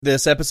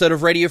This episode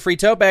of Radio Free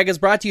Tote Bag is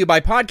brought to you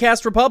by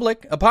Podcast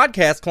Republic, a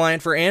podcast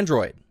client for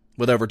Android.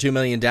 With over 2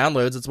 million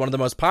downloads, it's one of the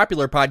most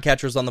popular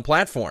podcatchers on the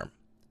platform.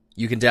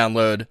 You can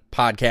download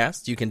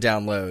podcasts, you can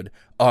download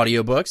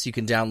audiobooks, you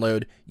can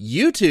download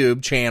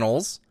YouTube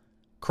channels,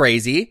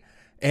 crazy,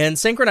 and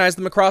synchronize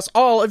them across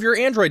all of your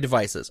Android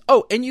devices.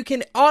 Oh, and you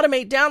can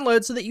automate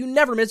downloads so that you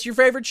never miss your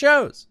favorite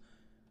shows.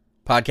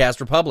 Podcast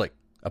Republic,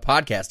 a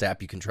podcast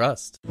app you can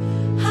trust.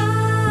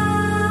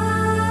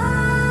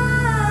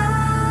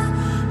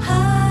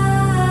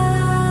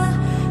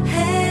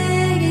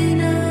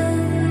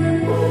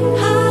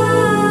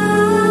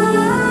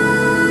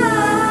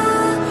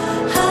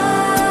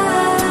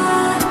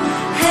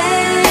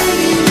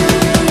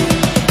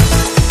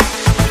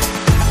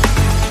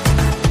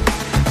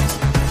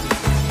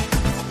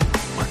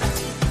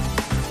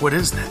 What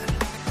is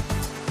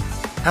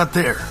that? Out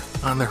there,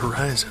 on the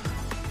horizon.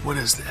 What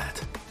is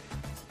that?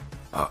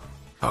 Oh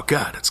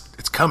God,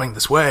 it's coming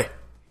this way.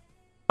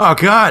 Oh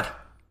God!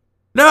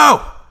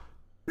 No!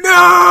 No!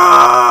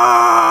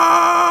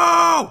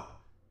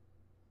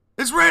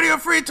 It's Radio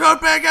Free Tote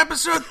Bag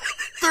episode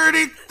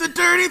 30, the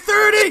Dirty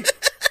 30!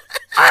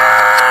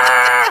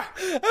 Ah!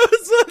 I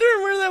was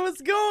wondering where that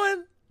was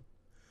going.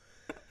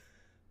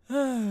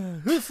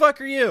 Who the fuck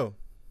are you?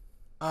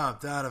 Oh, I'm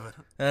Donovan.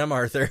 And I'm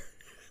Arthur.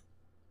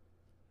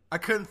 I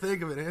couldn't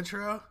think of an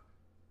intro,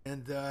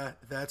 and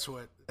that's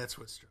what's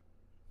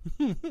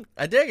true.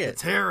 I dig it.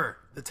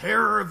 The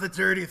terror of the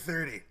Dirty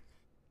 30.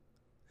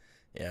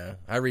 Yeah,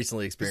 I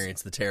recently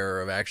experienced the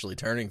terror of actually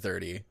turning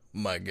 30.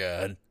 My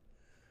God.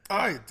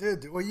 Oh, you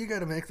did? Well, you got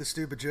to make the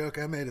stupid joke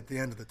I made at the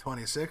end of the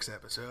 26th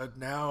episode.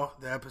 Now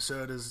the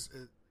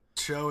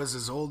show is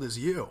as old as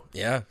you.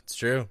 Yeah, it's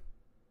true.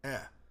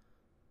 Yeah.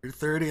 You're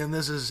 30, and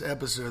this is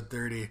episode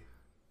 30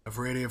 of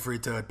Radio Free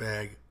Tote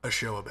Bag, a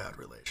show about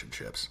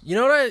relationships. You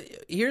know what?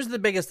 Here's the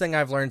biggest thing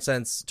I've learned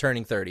since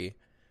turning 30.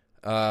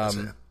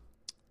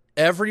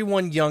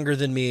 Everyone younger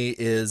than me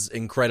is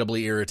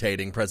incredibly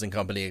irritating, present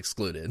company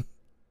excluded.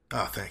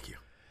 Oh, thank you.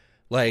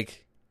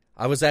 Like,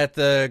 I was at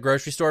the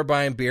grocery store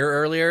buying beer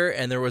earlier,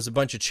 and there was a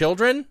bunch of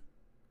children.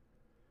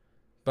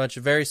 Bunch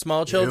of very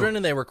small children,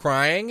 and they were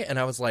crying, and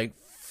I was like,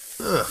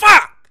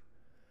 fuck!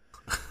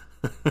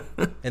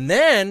 And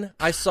then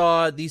I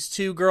saw these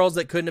two girls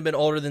that couldn't have been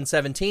older than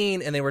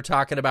 17, and they were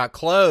talking about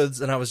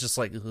clothes, and I was just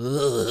like,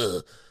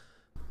 ugh.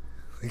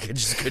 Like, I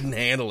just couldn't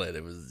handle it.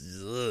 It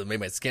made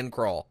my skin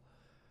crawl.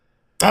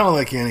 I don't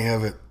like any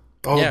of it.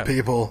 Old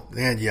people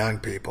and young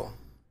people.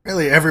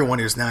 Really, everyone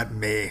who's not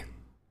me.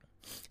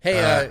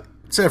 Hey,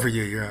 except for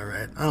you, you're all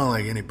right. I don't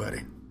like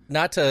anybody.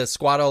 Not to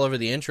squat all over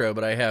the intro,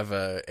 but I have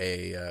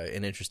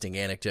an interesting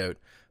anecdote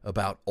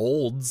about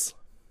olds.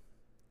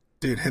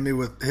 Dude, hit me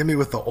with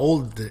the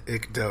old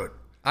anecdote.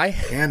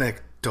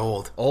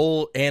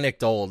 Old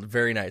anecdote.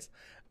 Very nice.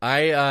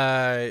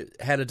 I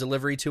had a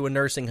delivery to a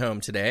nursing home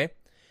today.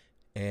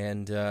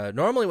 And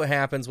normally what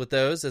happens with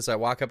those is I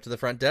walk up to the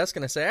front desk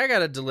and I say, I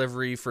got a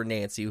delivery for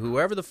Nancy,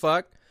 whoever the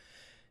fuck.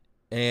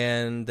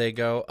 And they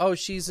go, oh,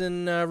 she's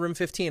in room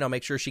 15. I'll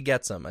make sure she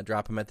gets them. I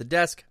drop them at the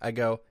desk. I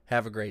go,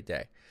 have a great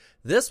day.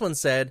 This one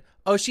said,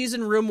 oh, she's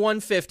in room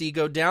 150.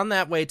 Go down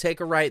that way, take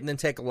a right, and then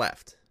take a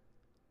left.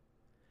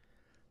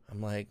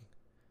 I'm like,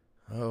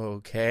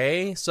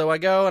 okay. So I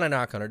go and I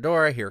knock on her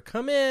door. I hear her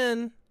come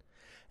in.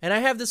 And I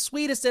have the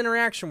sweetest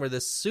interaction where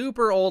this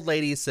super old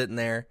lady is sitting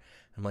there.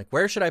 I'm like,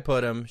 where should I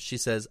put him? She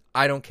says,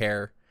 I don't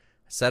care.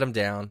 I set him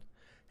down.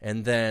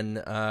 And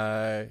then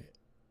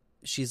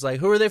she's like,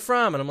 who are they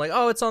from? And I'm like,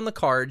 oh, it's on the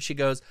card. She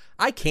goes,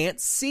 I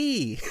can't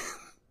see.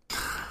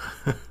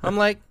 I'm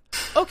like,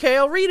 okay,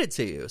 I'll read it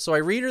to you. So I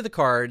read her the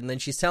card, and then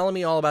she's telling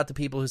me all about the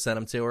people who sent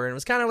them to her. And it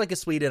was kind of like a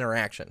sweet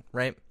interaction,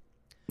 right?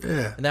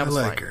 Yeah, and that was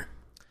fine. Her.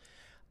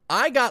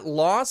 I got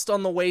lost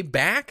on the way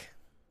back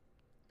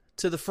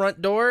to the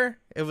front door.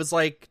 It was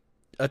like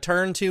a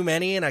turn too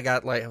many, and I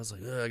got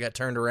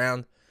turned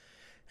around,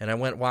 and I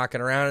went walking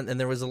around, and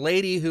there was a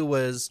lady who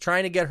was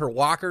trying to get her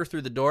walker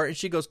through the door, and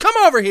she goes, come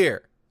over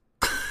here.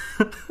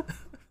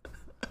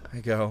 I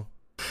go,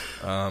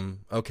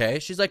 okay.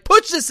 She's like,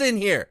 push this in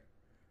here.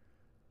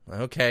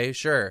 Okay,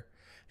 sure.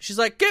 She's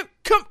like,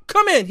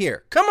 come in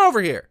here. Come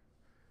over here.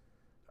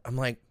 I'm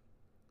like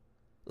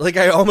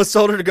I almost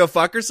told her to go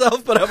fuck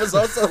herself, but I was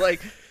also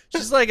like,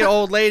 she's like an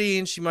old lady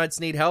and she might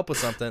need help with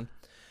something.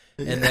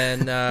 And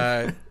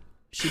then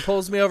she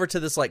pulls me over to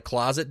this like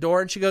closet door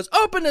and she goes,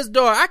 open this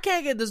door. I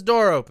can't get this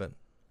door open.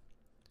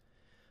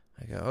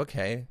 I go,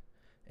 okay.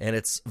 And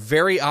it's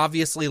very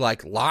obviously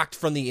like locked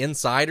from the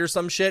inside or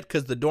some shit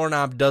because the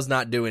doorknob does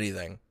not do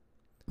anything.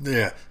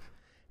 Yeah.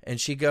 And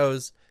she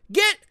goes,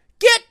 get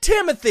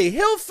Timothy. He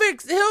knows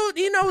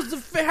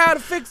how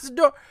to fix the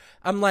door.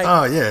 I'm like,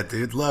 oh yeah,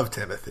 dude, love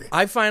Timothy.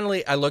 I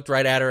looked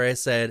right at her. I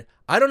said,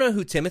 I don't know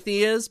who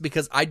Timothy is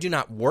because I do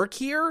not work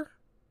here.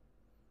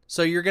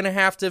 So you're going to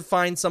have to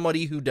find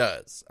somebody who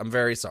does. I'm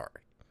very sorry.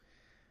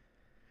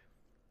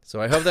 So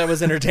I hope that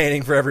was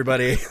entertaining for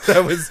everybody.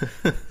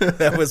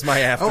 That was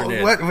my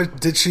afternoon. Oh,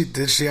 what did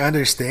she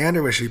understand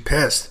or was she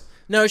pissed?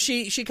 No,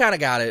 she kind of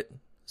got it.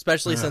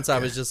 Especially since I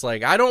was just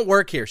like, I don't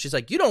work here. She's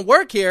like, you don't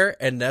work here.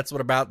 And that's what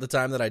about the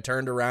time that I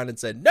turned around and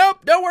said,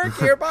 nope, don't work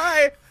here.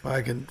 Bye.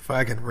 If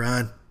I can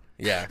run.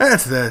 Yeah.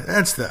 That's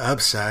the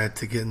upside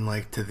to getting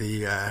like to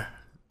the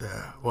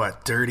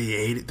dirty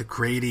 80, the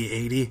Grady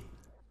 80,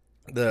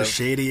 the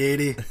shady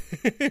 80.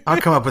 I'll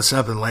come up with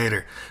something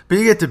later. But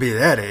you get to be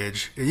that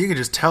age, and you can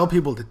just tell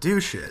people to do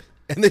shit.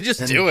 And they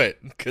just do it.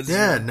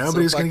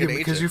 Nobody's going to get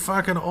because you're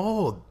fucking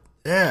old.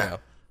 Yeah.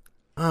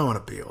 I don't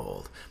want to be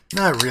old.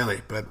 Not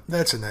really, but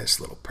that's a nice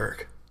little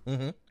perk.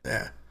 Mm-hmm.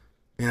 Yeah.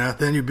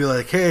 Then you'd be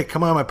like, hey,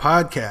 come on my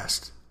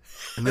podcast.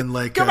 And then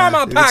like, come on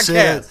my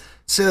podcast.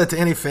 Say that to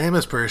any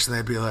famous person,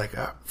 they'd be like,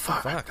 oh,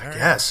 fuck I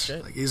guess.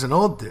 Right, like, he's an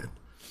old dude.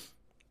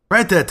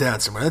 Write that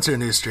down somewhere. That's our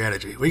new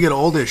strategy. We get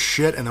old as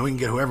shit, and then we can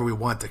get whoever we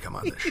want to come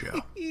on this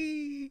show.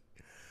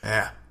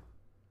 Yeah.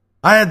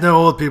 I had no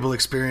old people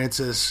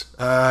experiences.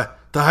 The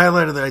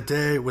highlight of that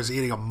day was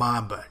eating a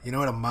mamba. You know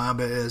what a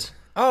mamba is?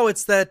 Oh,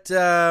 it's that,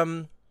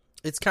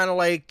 it's kind of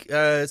like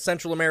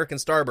Central American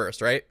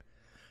Starburst, right?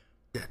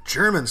 Yeah,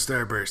 German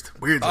Starburst.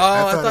 Weirdly.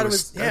 Oh, I thought it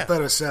was I thought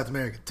it was South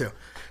American, too.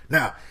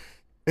 No,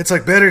 it's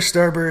like better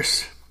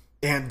Starburst,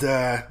 and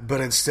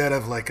but instead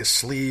of like a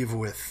sleeve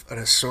with an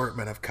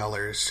assortment of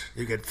colors,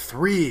 you get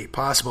 3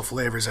 possible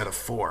flavors out of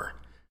 4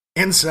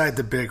 inside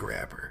the big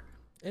wrapper.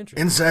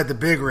 Interesting. Inside the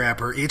big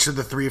wrapper, each of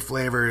the 3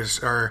 flavors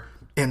are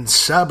in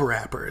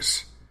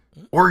sub-wrappers.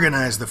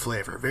 Organize the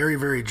flavor. Very,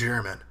 very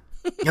German.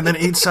 And then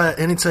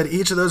inside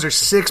each of those are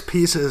 6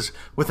 pieces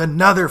with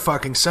another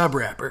fucking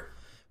sub-wrapper.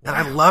 And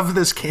I love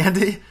this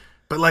candy,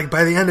 but like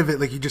by the end of it,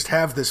 like you just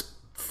have this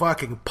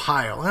fucking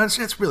pile. And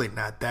it's really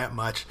not that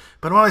much,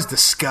 but I'm always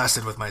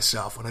disgusted with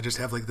myself when I just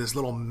have like this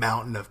little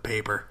mountain of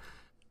paper.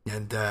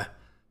 And,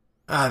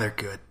 they're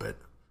good, but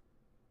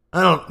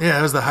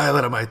it was the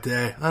highlight of my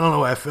day. I don't know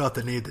why I felt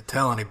the need to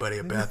tell anybody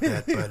about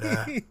that,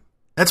 but,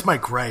 that's my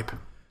gripe,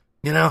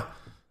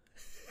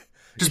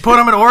 Just put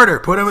them in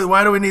order.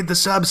 Why do we need the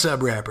sub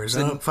wrappers?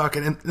 I don't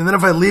fucking. And then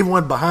if I leave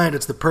one behind,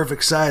 it's the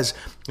perfect size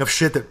of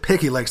shit that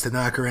Picky likes to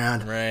knock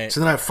around. Right. So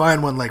then I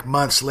find one like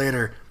months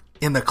later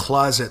in the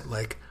closet,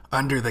 like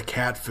under the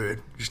cat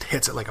food. Just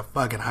hits it like a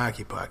fucking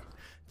hockey puck.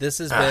 This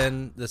has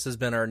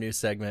been our new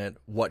segment.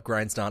 What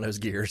grinds Dono's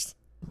gears?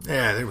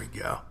 Yeah, there we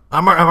go.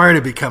 I'm already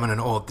becoming an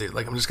old dude.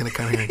 Like I'm just gonna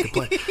come here and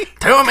complain.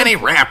 Too many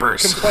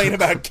wrappers. Complain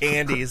about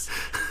candies.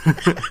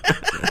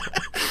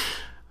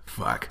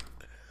 Fuck.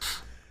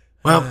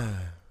 Well,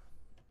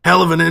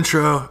 hell of an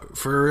intro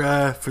for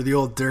the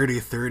old Dirty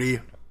 30.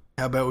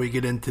 How about we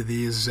get into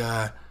these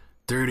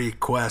dirty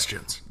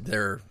questions?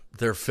 They're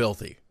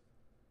filthy.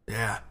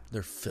 Yeah.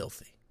 They're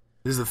filthy.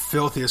 These are the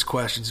filthiest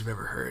questions you've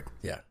ever heard.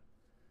 Yeah.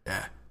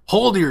 Yeah.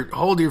 Hold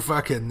your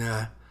fucking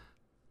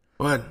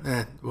what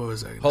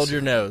was I? Hold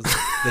your nose.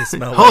 They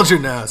smell. Hold your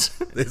nose.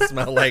 They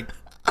smell like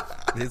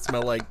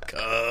cum.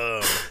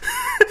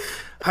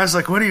 I was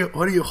like, what do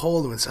you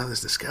hold when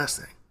something's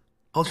disgusting?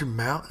 Hold your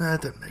mouth? Nah,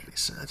 that doesn't make any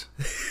sense.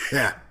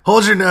 Yeah.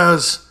 Hold your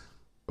nose.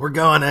 We're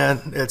going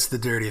in. It's the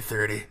Dirty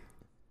 30.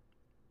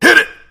 Hit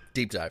it!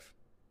 Deep dive.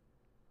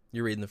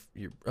 You're reading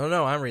oh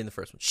no, I'm reading the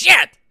first one.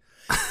 Shit!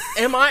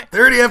 Am I?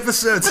 30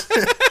 episodes.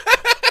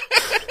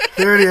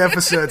 30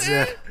 episodes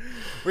in.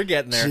 We're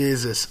getting there.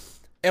 Jesus.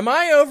 Am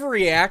I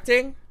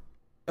overreacting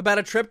about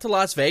a trip to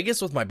Las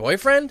Vegas with my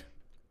boyfriend?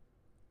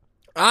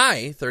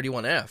 I,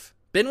 31F,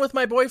 been with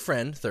my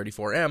boyfriend,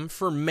 34M,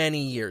 for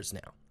many years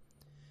now.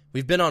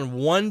 We've been on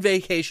one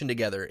vacation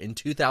together in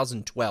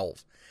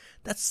 2012.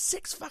 That's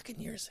 6 fucking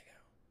years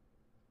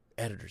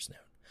ago. Editor's note.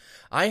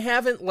 I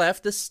haven't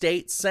left the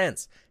state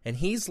since, and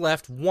he's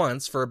left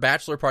once for a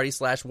bachelor party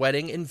 /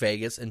 wedding in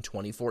Vegas in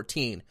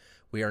 2014.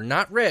 We are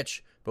not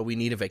rich, but we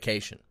need a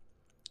vacation.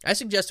 I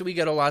suggested we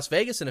go to Las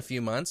Vegas in a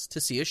few months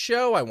to see a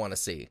show I want to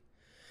see.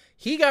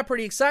 He got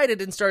pretty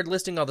excited and started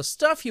listing all the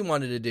stuff he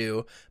wanted to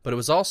do, but it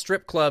was all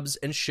strip clubs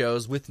and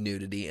shows with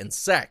nudity and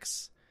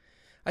sex.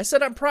 I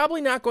said I'm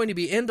probably not going to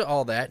be into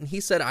all that, and he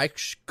said I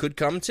could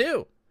come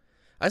too.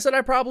 I said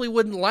I probably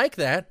wouldn't like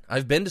that.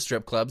 I've been to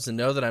strip clubs and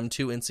know that I'm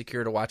too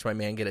insecure to watch my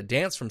man get a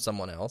dance from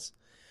someone else.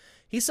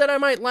 He said I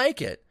might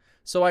like it,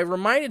 so I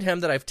reminded him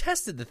that I've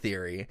tested the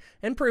theory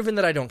and proven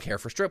that I don't care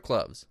for strip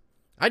clubs.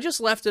 I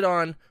just left it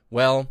on,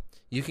 well,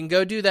 you can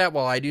go do that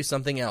while I do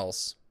something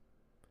else.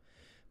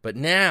 But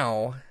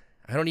now,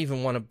 I don't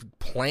even want to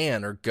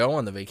plan or go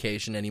on the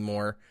vacation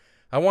anymore.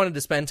 I wanted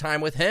to spend time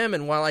with him,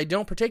 and while I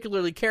don't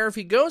particularly care if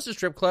he goes to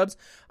strip clubs,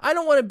 I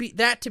don't want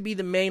that to be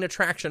the main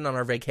attraction on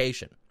our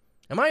vacation.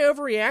 Am I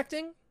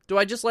overreacting? Do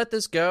I just let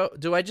this go?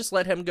 Do I just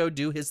let him go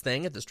do his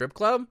thing at the strip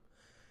club?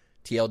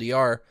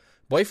 TLDR,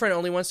 boyfriend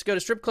only wants to go to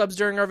strip clubs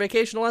during our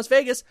vacation to Las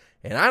Vegas,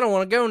 and I don't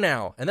want to go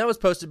now. And that was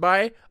posted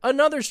by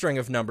another string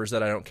of numbers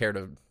that I don't care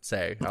to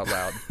say out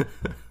loud.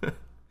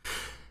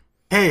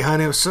 Hey,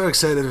 honey, I'm so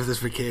excited for this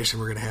vacation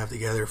we're going to have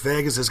together.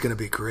 Vegas is going to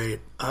be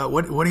great.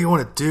 What do you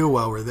want to do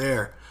while we're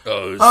there?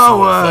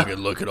 Fucking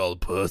look at all the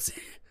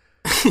pussy.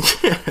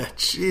 Yeah,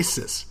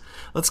 Jesus.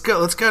 Let's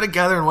go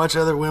together and watch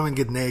other women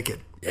get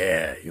naked.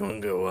 Yeah, you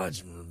want to go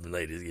watch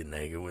ladies get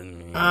naked with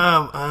me?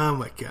 Oh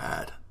my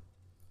God.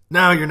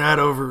 No, you're not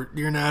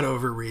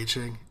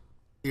overreaching.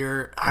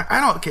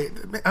 I don't. Okay,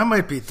 I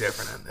might be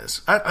different on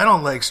this. I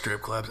don't like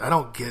strip clubs. I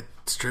don't get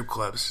strip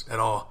clubs at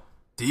all.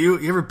 Do you?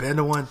 You ever been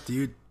to one?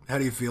 How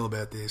do you feel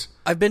about these?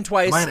 I've been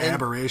twice. Am I an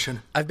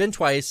aberration? I've been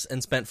twice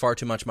and spent far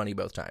too much money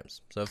both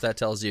times. So if that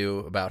tells you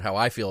about how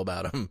I feel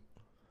about them.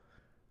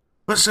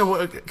 But so,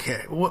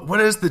 okay,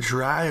 what is the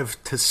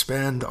drive to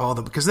spend all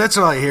the... Because that's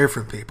all I hear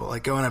from people,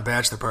 like going on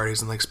bachelor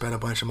parties and like spend a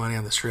bunch of money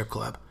on the strip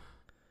club.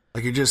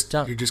 Like you're just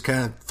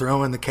kind of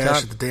throwing the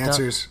cash at the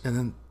dancers and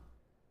then...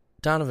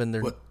 Donovan,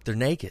 they're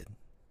naked.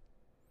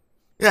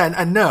 Yeah,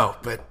 I know,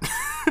 but...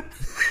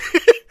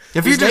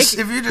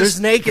 There's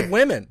naked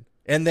women,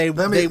 and they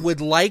would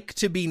like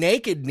to be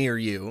naked near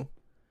you.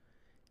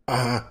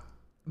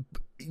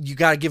 You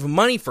got to give them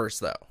money first,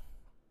 though.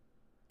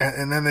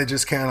 And then they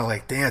just kind of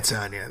like dance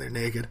on you. They're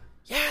naked.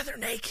 Yeah, they're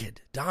naked.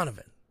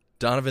 Donovan,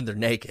 they're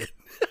naked.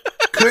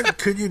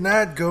 Could you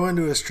not go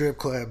into a strip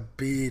club,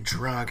 be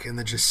drunk, and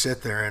then just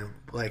sit there and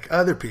like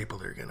other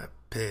people are gonna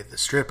pay the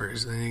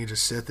strippers, and then you can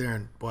just sit there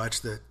and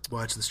watch the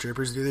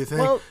strippers do their thing?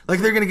 Well,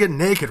 like they're gonna get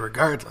naked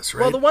regardless,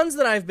 right? Well, the ones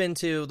that I've been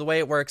to, the way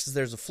it works is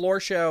there's a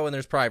floor show and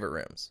there's private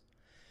rooms.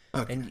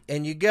 Okay.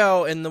 And you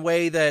go, and the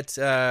way that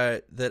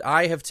that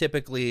I have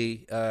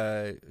typically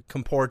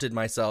comported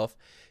myself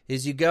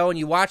is you go and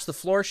you watch the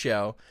floor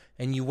show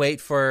and you wait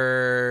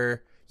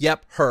for,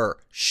 her.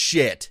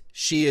 Shit.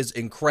 She is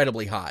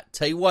incredibly hot.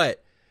 Tell you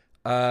what,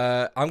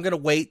 I'm going to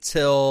wait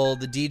till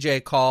the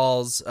DJ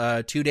calls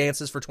 2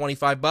 dances for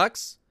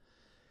 $25.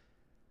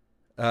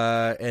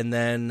 And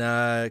then,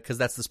 because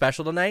that's the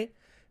special tonight,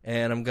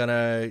 and I'm going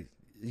to,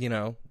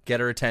 get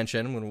her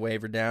attention. I'm going to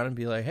wave her down and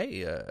be like, hey,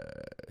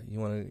 you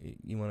want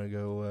to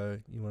go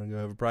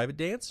have a private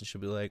dance? And she'll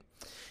be like,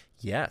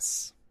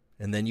 yes.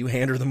 And then you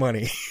hand her the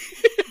money.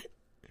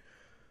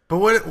 But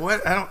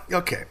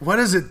what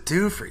does it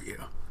do for you?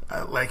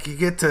 Like you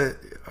get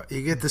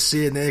to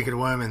see a naked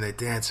woman, they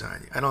dance on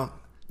you.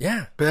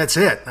 Yeah. But that's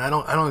it. I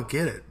don't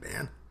get it,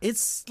 man.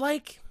 It's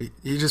like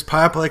you just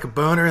pop like a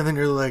boner, and then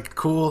you're like,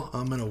 cool,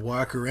 I'm gonna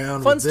walk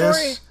around fun with this.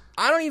 Story.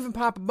 I don't even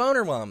pop a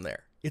boner while I'm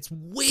there. It's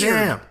weird.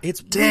 Damn.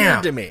 It's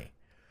weird to me.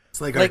 It's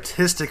like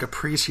artistic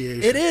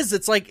appreciation. It is.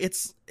 It's like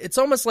it's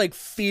almost like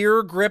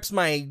fear grips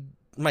my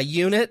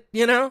unit,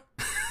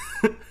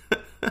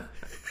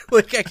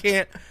 Like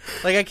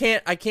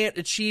I can't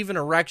achieve an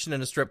erection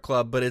in a strip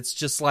club, but it's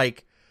just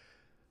like,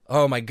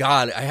 oh my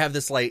God, I have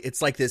this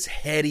it's like this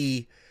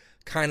heady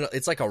kind of,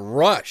 it's like a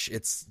rush.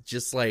 It's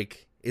just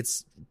like,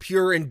 it's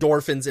pure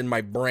endorphins in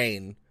my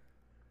brain.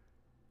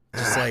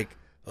 Just like,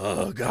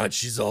 oh God,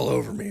 she's all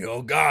over me.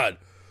 Oh God,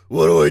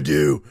 what do I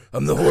do?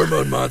 I'm the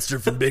hormone monster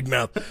from Big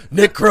Mouth.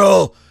 Nick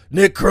Kroll,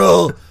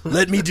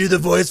 let me do the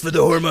voice for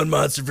the hormone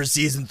monster for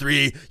season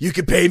 3. You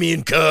can pay me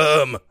in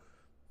cum.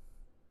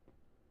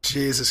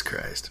 Jesus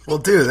Christ. Well,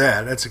 do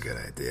that. That's a good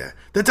idea.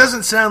 That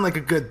doesn't sound like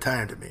a good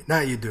time to me.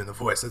 Not you doing the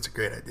voice. That's a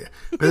great idea.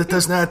 But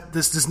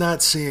this does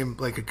not seem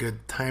like a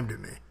good time to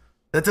me.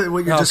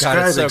 What you're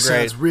describing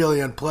sounds really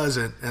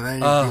unpleasant, and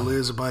then you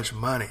lose a bunch of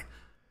money.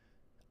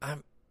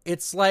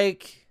 It's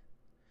like,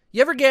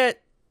 you ever get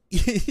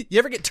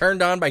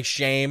turned on by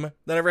shame?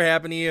 That ever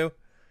happened to you?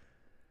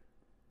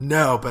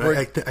 No, but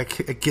I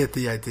get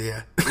the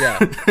idea. Yeah,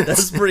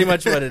 that's pretty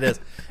much what it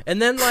is.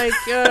 And then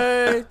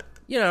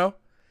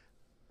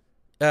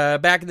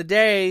back in the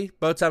day,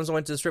 both times I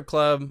went to the strip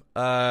club,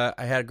 I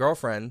had a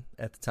girlfriend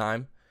at the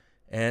time,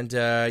 and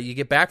you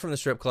get back from the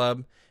strip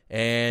club,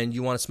 and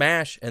you want to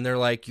smash, and they're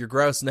like, you're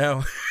gross,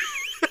 no.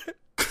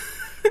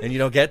 And you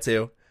don't get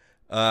to.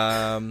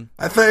 I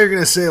thought you were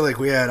going to say, like,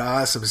 we had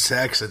awesome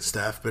sex and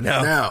stuff, but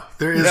no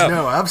there is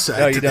no upside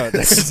to you don't.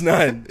 There's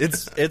none.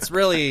 It's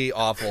really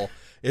awful.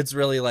 It's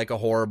really like a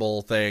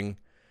horrible thing,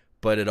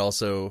 but it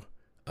also,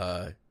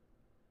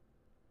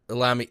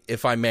 allow me,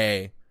 if I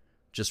may,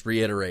 just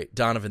reiterate,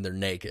 Donovan, they're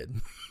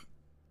naked.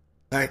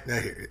 I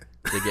hear you.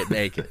 They get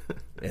naked,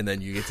 and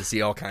then you get to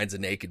see all kinds of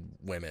naked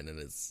women, and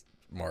it's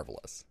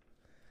marvelous.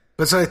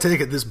 But so I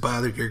take it this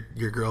bothered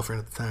your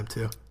girlfriend at the time,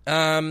 too?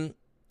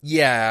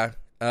 Yeah.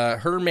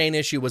 Her main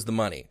issue was the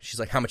money. She's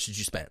like, how much did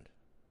you spend?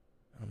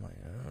 I'm like,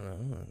 I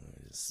don't know.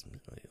 It's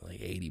like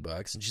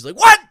 $80. And she's like,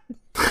 what?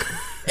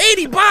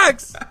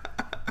 $80?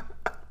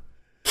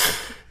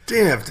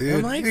 Damn,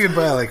 dude. Like, you could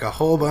buy like a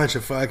whole bunch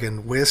of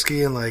fucking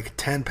whiskey and like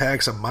 10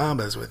 packs of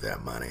Mambas with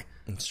that money.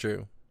 It's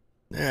true.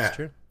 Yeah. It's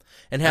true.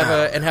 And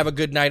have a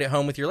good night at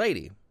home with your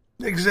lady.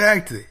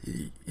 Exactly.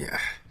 Yeah.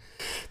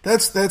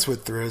 That's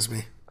what throws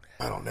me.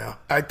 I don't know.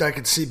 I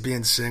could see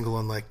being single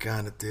and like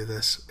going to do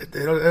this. It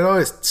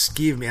always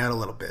skeeved me out a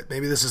little bit.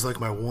 Maybe this is like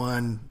my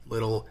one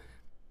little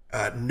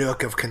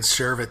nook of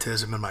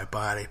conservatism in my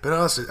body. But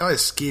it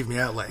always skeeved me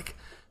out, like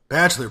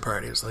bachelor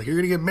parties. Like, you're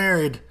going to get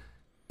married,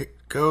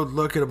 go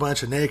look at a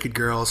bunch of naked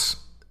girls,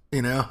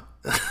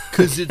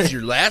 Because it's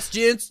your last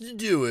chance to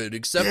do it,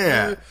 except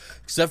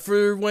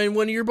for when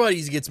one of your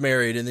buddies gets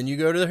married, and then you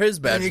go to his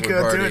bachelor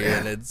party,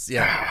 and it's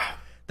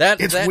that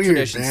weird,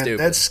 tradition's man.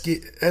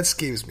 stupid. That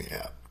skeeves me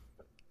out.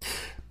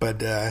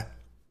 But I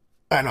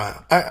don't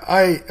know.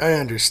 I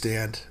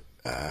understand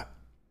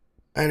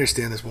I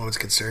understand this woman's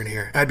concern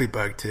here. I'd be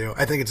bugged too.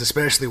 I think it's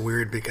especially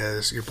weird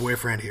because your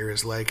boyfriend here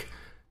is like,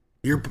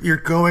 you're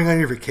going on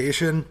your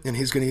vacation, and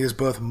he's going to use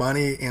both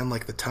money and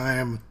like the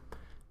time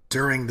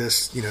during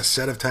this,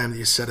 set of time that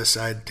you set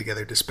aside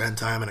together to spend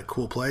time in a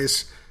cool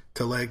place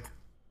to like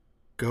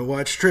go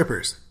watch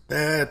strippers.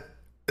 That's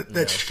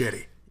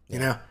shitty. You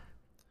know?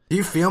 Do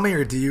you feel me,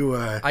 or do you?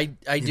 I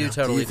do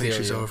totally do you think feel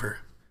she's you. over?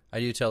 I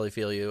do totally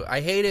feel you.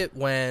 I hate it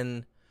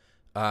when,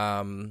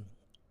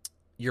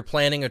 you're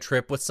planning a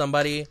trip with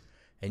somebody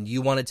and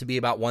you want it to be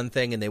about one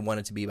thing and they want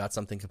it to be about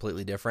something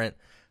completely different.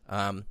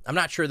 I'm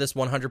not sure this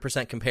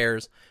 100%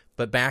 compares,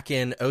 but back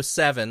in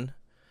 2007,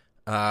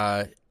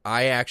 I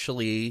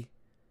actually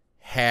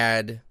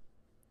I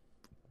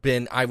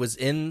was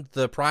in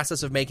the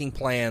process of making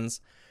plans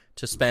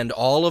to spend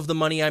all of the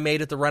money I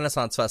made at the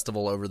Renaissance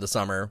Festival over the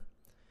summer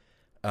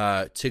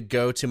to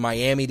go to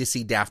Miami to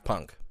see Daft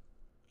Punk.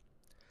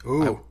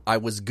 Ooh. I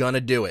was going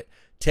to do it.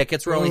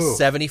 Tickets were only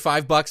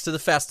 $75 to the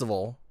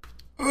festival.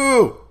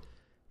 Ooh.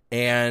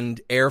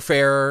 And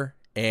airfare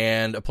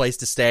and a place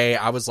to stay.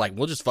 I was like,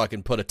 we'll just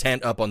fucking put a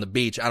tent up on the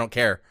beach. I don't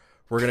care.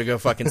 We're going to go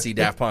fucking see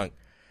Daft Punk.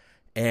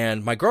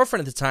 And my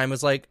girlfriend at the time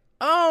was like,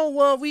 oh,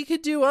 well, we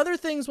could do other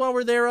things while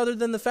we're there other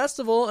than the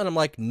festival. And I'm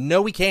like,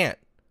 no, we can't.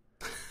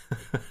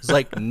 It's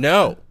like,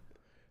 no.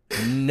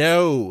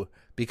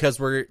 Because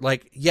we're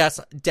like, yes,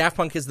 Daft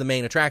Punk is the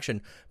main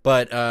attraction,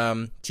 but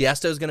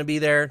Tiesto's going to be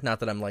there. Not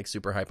that I'm like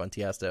super hype on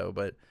Tiesto,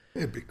 but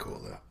it'd be cool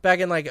though. Back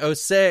in like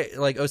 06,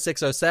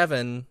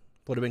 07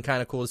 would have been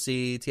kind of cool to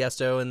see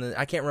Tiesto, and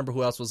I can't remember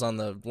who else was on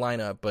the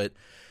lineup, but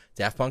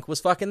Daft Punk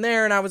was fucking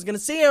there, and I was going to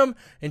see him,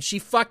 and she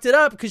fucked it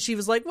up because she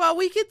was like, well,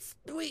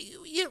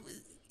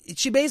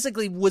 she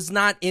basically was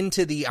not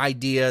into the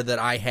idea that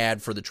I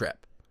had for the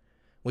trip,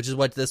 which is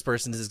what this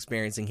person is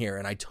experiencing here,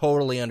 and I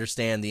totally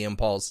understand the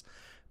impulse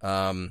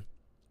to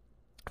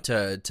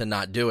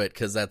not do it,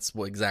 because that's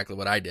exactly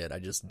what I did. I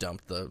just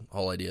dumped the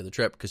whole idea of the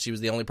trip because she was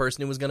the only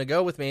person who was going to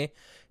go with me.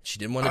 She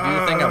didn't want to do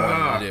the thing I wanted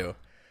her to do.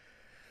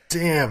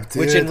 Damn, dude.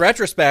 Which in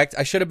retrospect,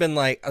 I should have been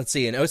like, let's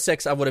see, in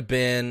 06 I would have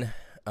been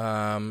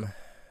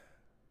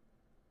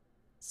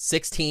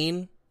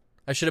 16.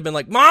 I should have been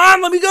like,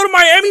 Mom, let me go to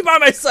Miami by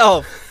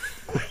myself.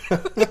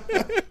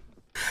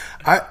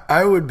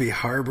 I would be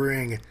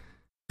harboring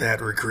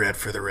that regret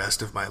for the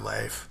rest of my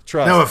life.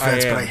 Trust, no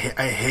offense, but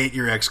I hate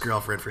your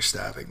ex-girlfriend for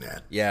stopping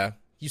that. Yeah,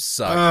 you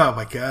suck. Oh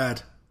my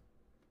god.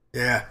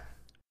 Yeah.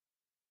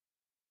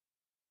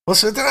 Well,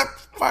 so then I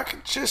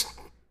fucking just...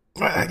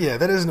 Yeah,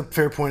 that isn't a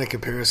fair point of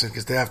comparison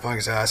because Daft Punk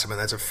is awesome, and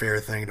that's a fair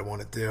thing to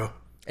want to do.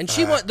 And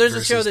there's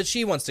a show that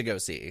she wants to go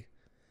see.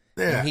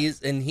 Yeah.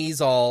 And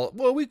he's all,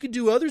 well, we could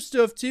do other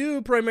stuff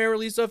too,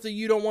 primarily stuff that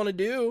you don't want to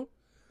do.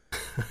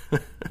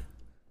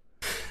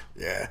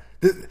 Yeah.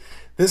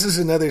 This is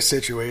another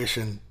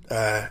situation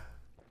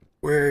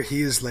where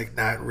he's like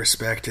not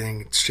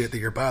respecting shit that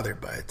you're bothered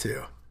by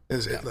too.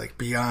 Is it like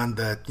beyond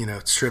the,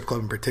 strip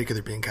club in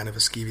particular being kind of a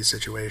skeevy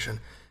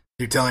situation?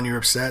 You're telling you're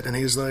upset, and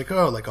he's like,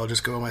 "Oh, like I'll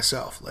just go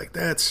myself." Like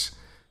that's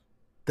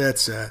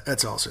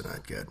also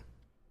not good.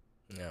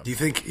 No. Do you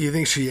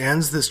think she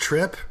ends this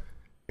trip,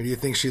 or do you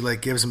think she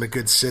like gives him a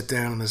good sit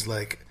down and is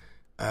like,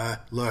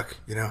 "Look,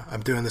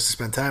 I'm doing this to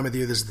spend time with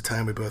you. This is the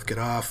time we both get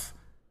off.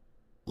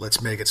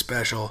 Let's make it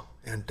special,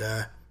 and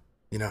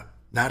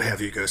not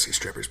have you go see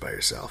strippers by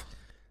yourself."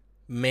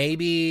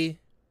 Maybe,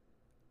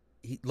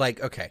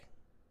 okay,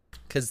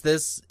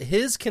 because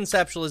his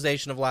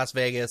conceptualization of Las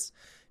Vegas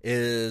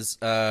is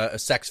a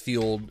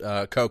sex-fueled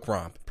coke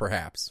romp,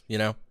 perhaps,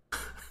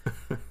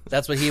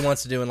 That's what he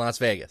wants to do in Las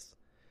Vegas.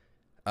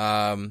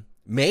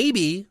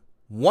 Maybe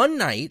one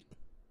night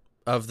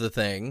of the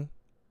thing,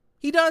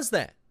 he does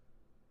that.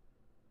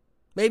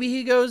 Maybe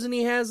he goes and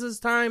he has his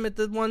time at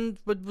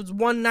but it was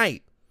one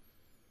night.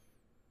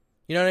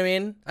 You know what I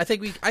mean? I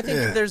think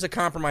there's a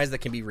compromise that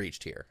can be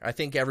reached here. I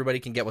think everybody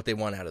can get what they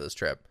want out of this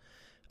trip.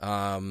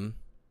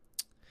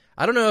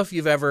 I don't know if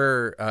you've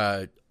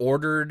ever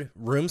ordered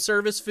room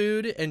service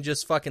food and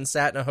just fucking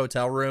sat in a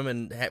hotel room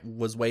and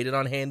was waited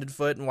on hand and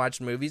foot and watched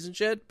movies and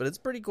shit, but it's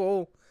pretty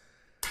cool.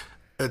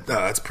 No,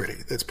 that's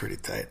pretty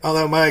tight.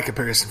 Although my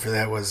comparison for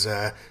that was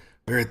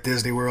we were at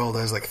Disney World.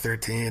 I was like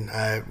 13.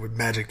 With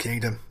Magic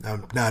Kingdom.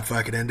 I'm not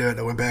fucking into it.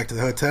 I went back to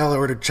the hotel. I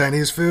ordered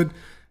Chinese food,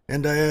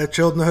 and I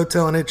chilled in the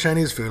hotel and ate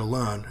Chinese food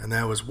alone, and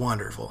that was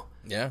wonderful.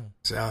 Yeah.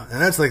 So,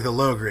 and that's like the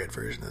low grade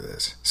version of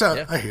this. So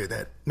yeah. I hear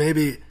that.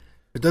 Maybe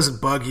it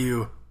doesn't bug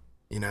you,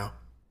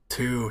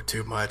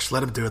 too much.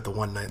 Let him do it the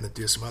one night and then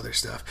do some other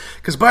stuff.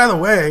 Because, by the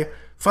way,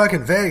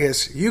 fucking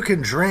Vegas, you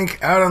can drink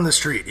out on the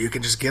street. You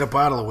can just get a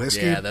bottle of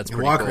whiskey and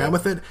walk around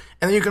with it.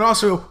 And then you can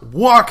also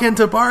walk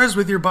into bars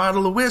with your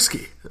bottle of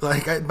whiskey.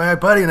 Like, my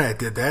buddy and I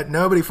did that.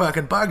 Nobody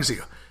fucking bugs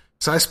you.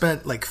 So I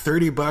spent like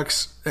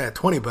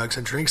 $20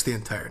 on drinks the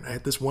entire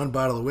night. This one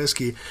bottle of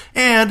whiskey.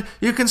 And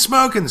you can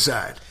smoke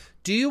inside.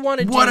 Do you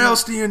want to What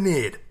else do you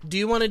need? Do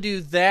you want to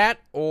do that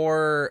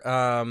or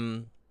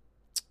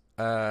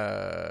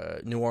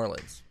New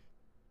Orleans?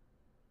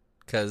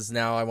 Because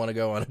now I want to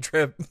go on a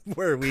trip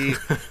where we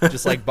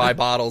just like buy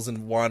bottles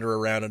and wander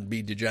around and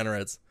be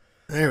degenerates.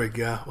 There we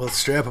go. We'll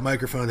strap a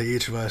microphone to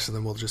each of us, and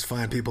then we'll just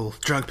find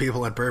drunk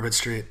people on Bourbon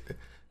Street.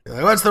 Be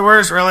like, what's the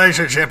worst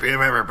relationship you've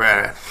ever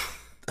been in?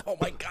 Oh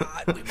my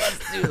god, we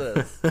must do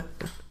this.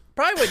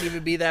 Probably wouldn't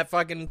even be that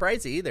fucking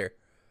pricey either.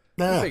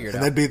 No, we'll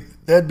and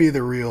that'd be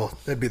the real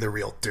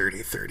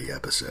Dirty 30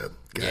 episode.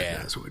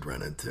 God knows what we'd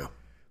run into.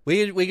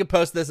 We could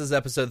post this as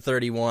episode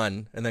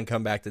 31 and then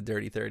come back to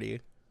Dirty 30.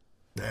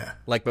 Yeah,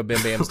 like what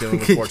Bim Bam's doing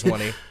with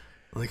 420.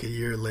 Like a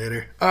year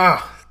later.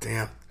 Oh,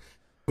 damn.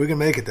 We can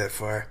make it that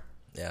far.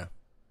 Yeah.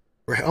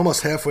 We're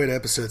almost halfway to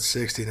episode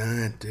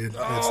 69, dude.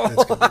 That's gonna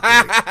be big.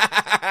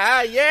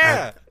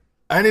 Yeah.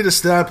 I need to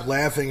stop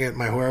laughing at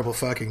my horrible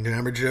fucking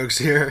grammar jokes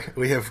here.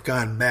 We have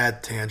gone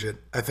mad tangent.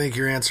 I think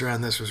your answer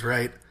on this was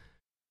right.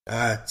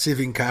 See if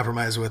you can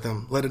compromise with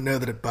him. Let him know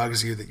that it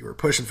bugs you that you were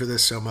pushing for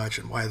this so much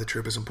and why the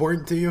trip is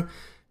important to you.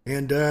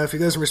 And if he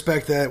doesn't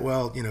respect that,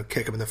 well,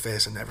 kick him in the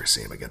face and never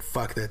see him again.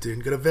 Fuck that dude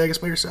and go to Vegas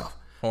by yourself.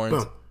 Horns.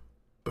 Boom.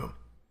 Boom.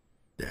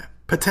 Yeah.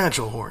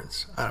 Potential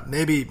horns.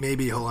 Maybe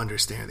he'll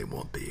understand he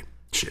won't be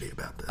shitty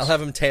about this. I'll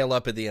have him tail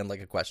up at the end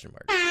like a question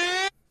mark.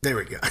 There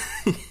we go.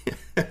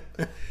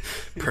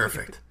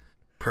 Perfect.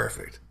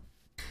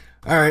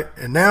 All right,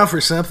 and now for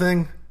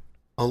something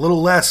a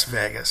little less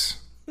Vegas.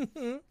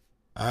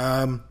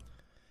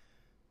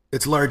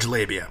 It's large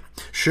labia.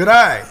 Should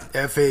I,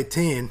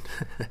 F18,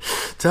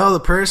 tell the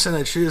person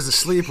I choose to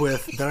sleep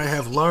with that I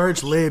have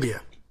large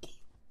labia?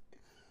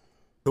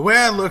 The way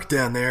I look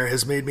down there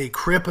has made me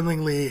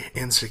cripplingly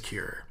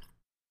insecure.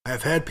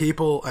 I've had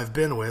people I've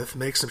been with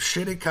make some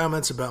shitty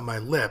comments about my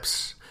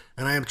lips,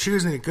 and I am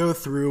choosing to go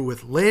through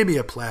with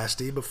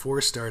labiaplasty before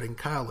starting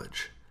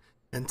college.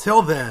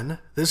 Until then,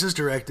 this is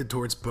directed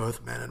towards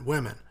both men and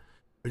women.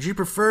 Would you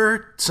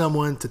prefer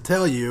someone to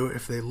tell you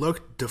if they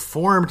look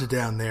deformed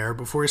down there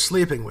before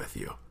sleeping with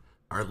you?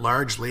 Are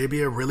large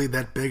labia really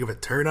that big of a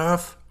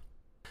turnoff?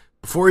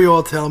 Before you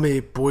all tell me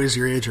boys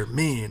your age are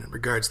mean in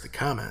regards to the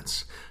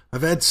comments,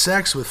 I've had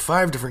sex with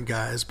 5 different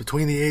guys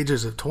between the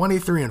ages of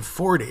 23 and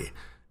 40,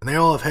 and they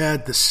all have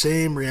had the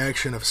same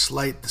reaction of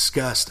slight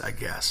disgust, I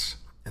guess.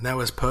 And that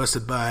was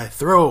posted by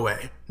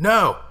Throwaway.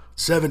 No,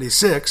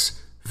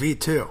 76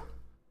 V2.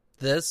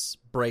 This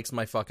breaks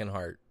my fucking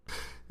heart.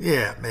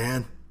 Yeah,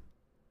 man.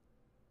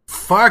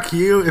 Fuck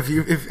you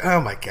if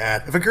oh my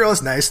god. If a girl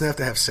is nice enough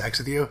to have sex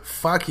with you,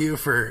 fuck you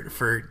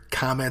for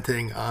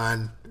commenting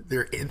on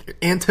their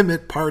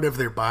intimate part of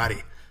their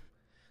body.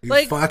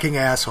 You fucking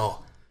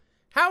asshole.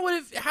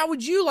 How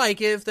would you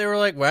like it if they were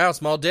like, wow,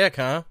 small dick,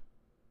 huh?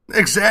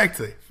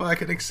 Exactly.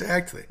 Fucking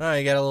exactly. Oh,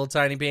 you got a little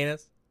tiny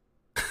penis?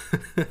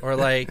 Or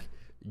like,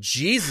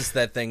 Jesus,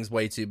 that thing's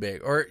way too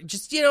big. Or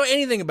just,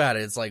 anything about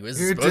it. It's like,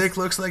 your dick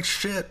looks like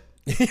shit.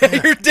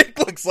 Yeah, your dick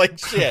looks like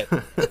shit.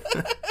 No,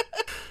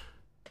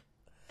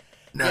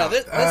 yeah,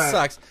 this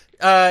sucks.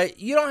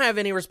 You don't have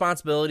any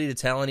responsibility to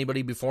tell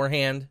anybody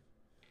beforehand.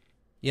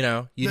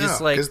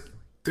 Just like,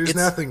 there's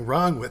nothing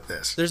wrong with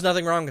this. There's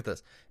nothing wrong with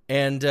this.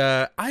 And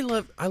I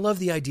love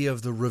the idea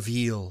of the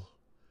reveal.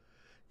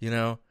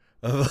 You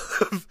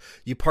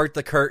part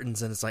the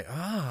curtains and it's like,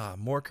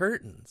 more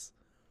curtains.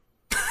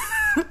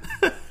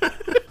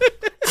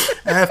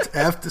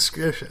 Aft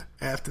description.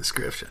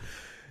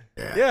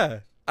 Yeah.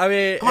 I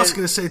mean, I was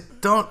going to say,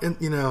 don't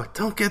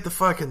get the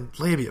fucking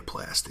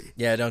labiaplasty.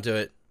 Yeah, don't do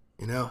it.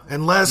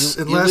 Unless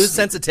you lose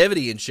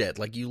sensitivity and shit.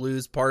 Like you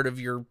lose part of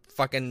your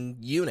fucking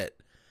unit.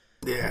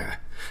 Yeah.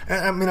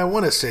 I mean, I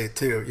want to say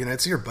too,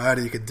 it's your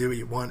body. You can do what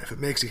you want if it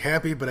makes you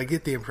happy. But I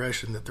get the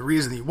impression that the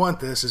reason you want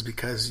this is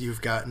because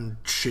you've gotten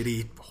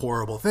shitty,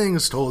 horrible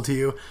things told to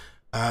you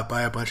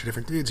by a bunch of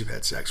different dudes you've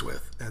had sex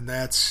with, and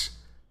that's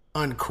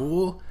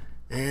uncool.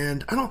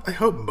 And I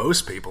hope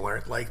most people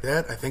aren't like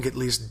that. I think at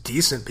least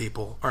decent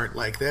people aren't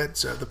like that.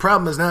 So the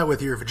problem is not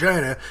with your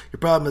vagina. Your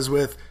problem is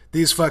with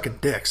these fucking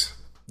dicks.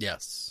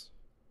 Yes.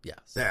 Yeah.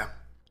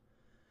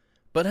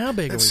 But how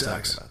big that are we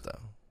sucks. talking about, though?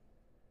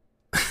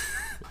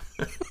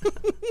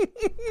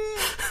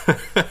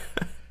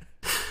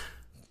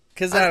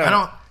 Because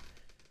I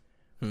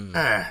don't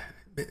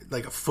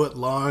like a foot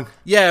long.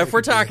 Yeah, if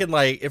we're talking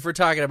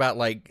about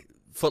like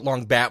foot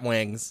long bat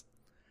wings,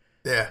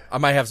 yeah, I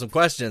might have some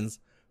questions.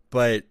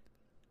 But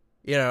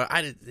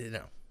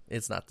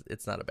it's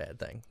not a bad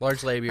thing.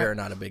 Large labia are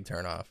not a big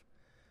turnoff.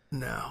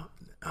 No.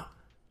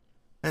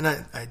 And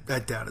I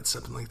doubted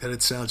something like that.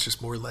 It sounds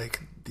just more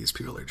like these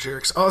people are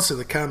jerks. Also,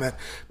 the comment,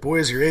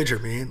 boys your age are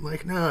mean.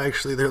 Like, no,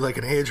 actually, they're like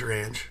an age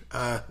range.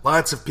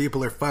 Lots of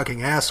people are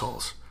fucking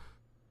assholes.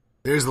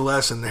 There's the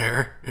lesson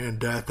there.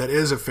 And that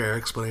is a fair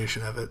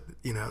explanation of it.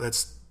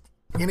 That's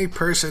any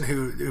person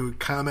who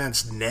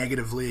comments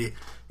negatively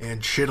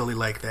and shittily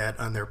like that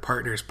on their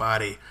partner's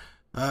body,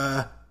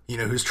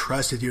 who's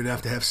trusted you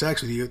enough to have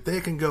sex with you,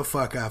 they can go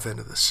fuck off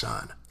into the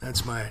sun.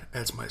 That's my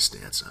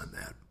stance on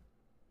that.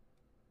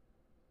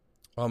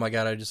 Oh my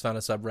god, I just found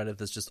a subreddit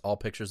that's just all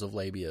pictures of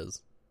labias.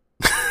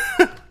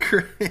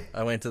 Great.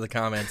 I went to the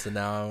comments and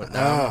now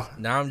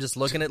I'm just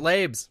looking at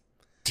labes.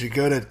 Did you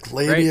go to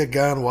Labia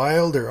Gone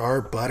Wild or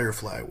Our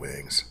Butterfly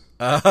Wings?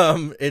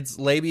 It's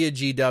Labia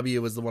GW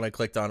was the one I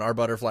clicked on. Our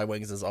Butterfly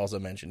Wings is also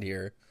mentioned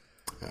here.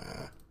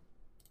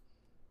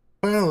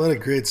 Well, a lot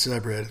of great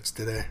subreddits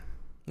today.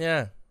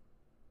 Yeah.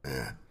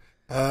 Yeah.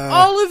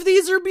 All of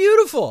these are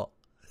beautiful.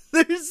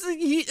 There's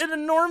an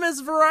enormous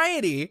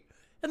variety,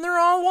 and they're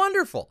all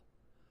wonderful.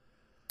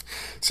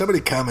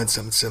 Somebody comments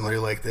something similar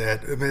like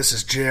that.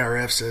 Mrs.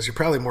 JRF says, you're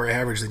probably more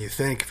average than you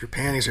think. If your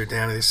panties are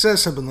down and he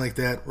says something like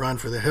that, run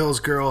for the hills,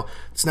 girl.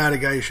 It's not a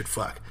guy you should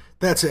fuck.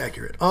 That's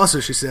accurate. Also,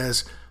 she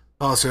says,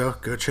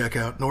 go check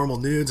out Normal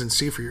Nudes and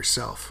see for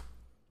yourself.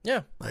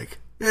 Yeah. Like,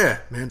 yeah,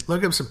 man,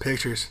 look up some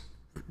pictures.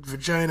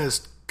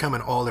 Vaginas come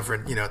in all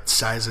different,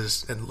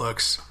 sizes and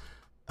looks.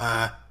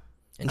 And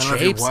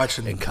shapes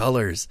and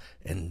colors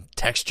and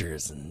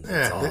textures. And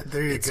yeah,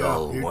 there you it's go.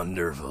 All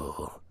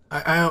wonderful.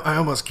 I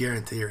almost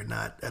guarantee you're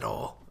not at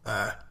all,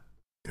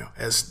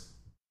 as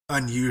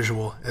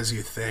unusual as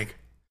you think.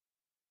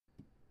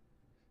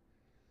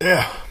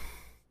 Yeah.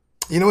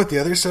 You know what the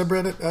other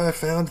subreddit I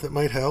found that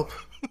might help,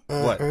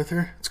 what?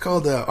 Arthur? It's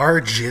called Our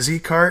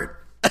Jizzy Cart.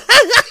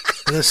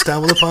 I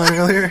stumbled upon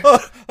earlier.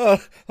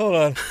 Hold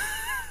on.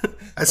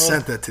 I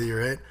sent that to you,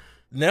 right?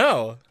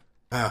 No.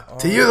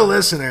 To you, the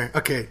listener.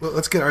 Okay, well,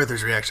 let's get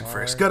Arthur's reaction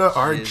first. Go to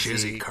Our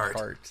Jizzy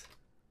Cart.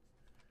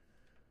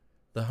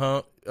 The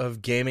home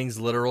of gaming's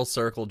literal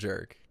circle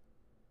jerk.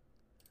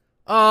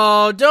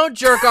 Oh, don't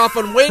jerk off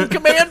on Wing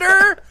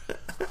Commander!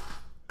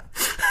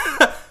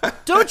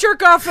 Don't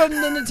jerk off on the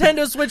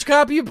Nintendo Switch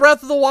copy of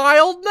Breath of the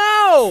Wild!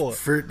 No!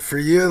 For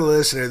you, the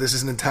listener, this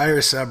is an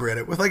entire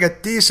subreddit with like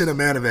a decent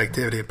amount of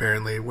activity,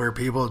 apparently, where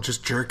people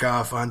just jerk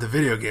off onto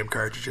video game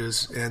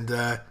cartridges, and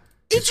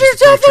it's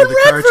yourself a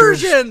red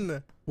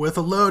version! With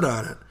a load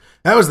on it.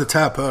 That was the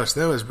top post.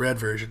 That was red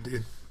version,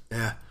 dude.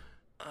 Yeah.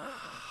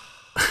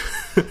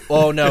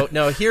 Oh no!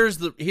 Here's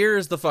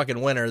the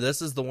fucking winner.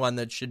 This is the one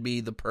that should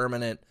be the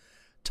permanent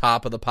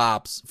top of the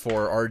pops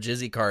for our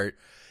Jizzy Cart.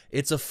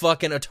 It's a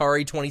fucking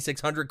Atari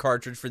 2600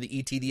 cartridge for the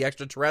E.T. the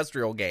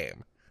Extraterrestrial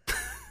game.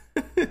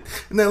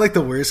 Isn't that like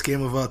the worst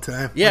game of all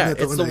time? Yeah,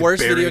 it's the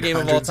worst video game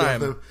of all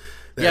time.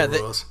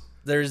 Rules.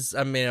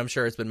 I'm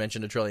sure it's been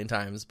mentioned a trillion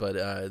times,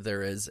 but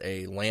there is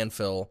a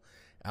landfill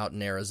out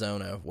in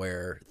Arizona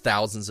where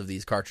thousands of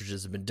these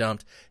cartridges have been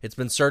dumped. It's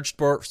been searched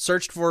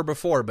for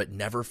before, but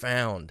never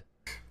found.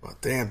 Well,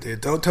 damn, dude.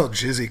 Don't tell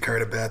Jizzy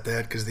Cart about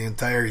that, because the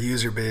entire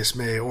user base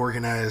may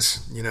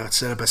organize,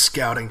 set up a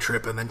scouting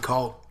trip and then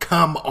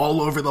come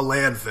all over the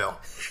landfill.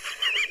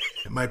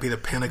 It might be the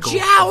pinnacle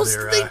Joust!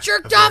 of their, they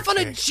jerked off on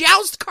a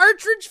Joust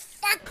cartridge?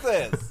 Fuck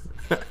this!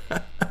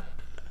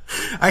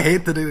 I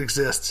hate that it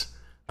exists.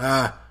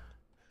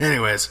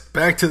 Anyways,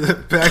 back to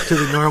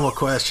the normal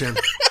question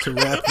to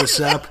wrap this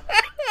up.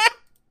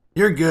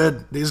 You're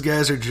good. These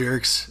guys are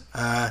jerks.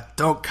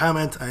 Don't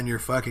comment on your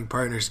fucking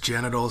partner's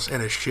genitals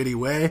in a shitty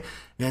way,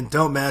 and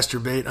don't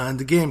masturbate on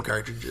the game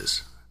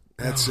cartridges.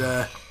 That's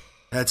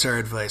our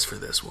advice for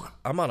this one.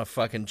 I'm on a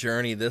fucking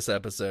journey this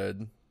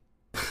episode.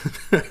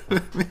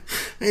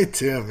 Me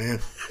too, man.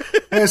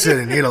 I said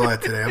I need a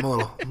lot today. I'm a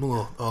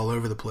little all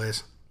over the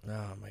place.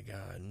 Oh my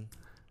god.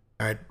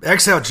 All right,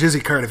 X out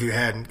Jizzy Cart if you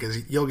hadn't,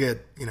 because you'll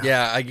get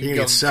I can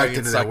get sucked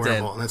into that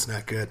wormhole, and that's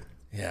not good.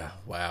 Yeah,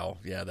 wow.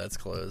 Yeah, that's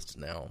closed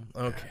now.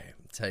 Okay,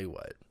 tell you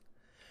what.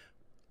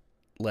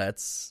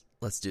 Let's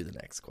do the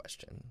next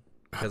question,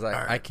 because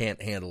I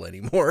can't handle any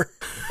more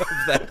of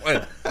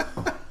that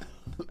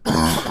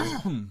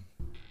one.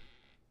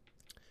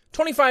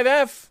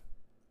 25F,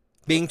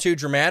 being too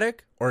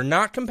dramatic or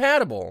not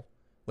compatible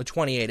with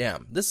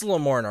 28M. This is a little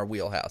more in our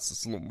wheelhouse. This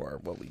is a little more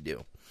what we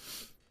do.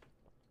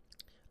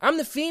 I'm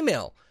the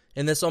female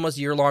in this almost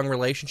year-long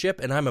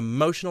relationship, and I'm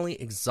emotionally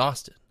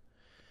exhausted.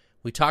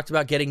 We talked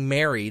about getting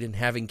married and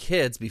having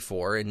kids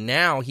before, and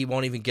now he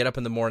won't even get up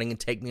in the morning and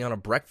take me on a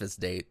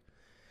breakfast date.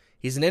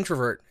 He's an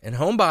introvert and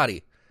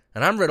homebody,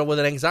 and I'm riddled with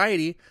an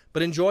anxiety,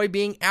 but enjoy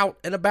being out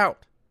and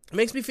about. It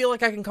makes me feel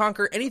like I can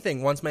conquer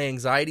anything once my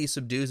anxiety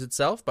subdues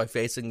itself by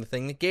facing the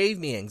thing that gave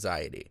me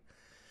anxiety.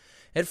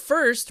 At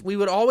first, we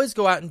would always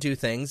go out and do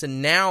things,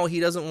 and now he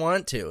doesn't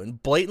want to,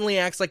 and blatantly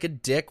acts like a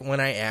dick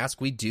when I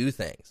ask we do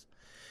things.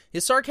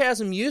 His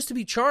sarcasm used to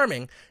be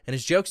charming, and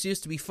his jokes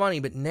used to be funny,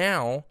 but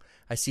now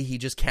I see he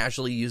just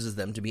casually uses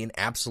them to be an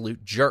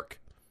absolute jerk.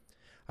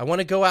 I want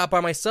to go out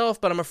by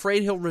myself, but I'm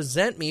afraid he'll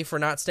resent me for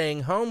not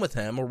staying home with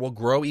him, or we'll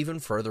grow even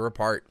further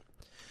apart.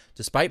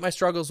 Despite my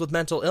struggles with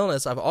mental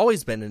illness, I've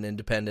always been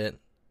independent.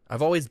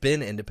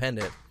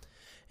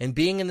 And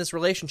being in this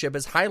relationship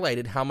has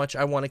highlighted how much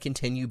I want to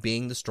continue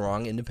being the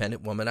strong,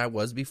 independent woman I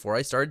was before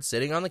I started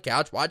sitting on the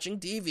couch watching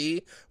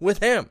TV with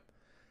him.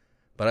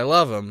 But I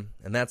love him,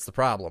 and that's the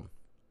problem.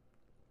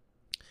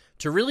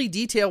 To really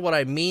detail what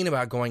I mean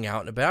about going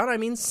out and about, I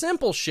mean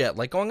simple shit,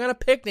 like going on a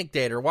picnic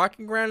date or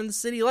walking around in the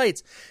city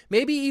lights,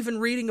 maybe even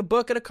reading a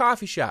book at a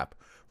coffee shop.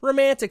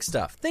 Romantic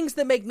stuff, things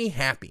that make me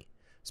happy.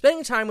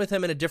 Spending time with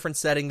him in a different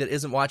setting that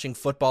isn't watching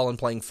football and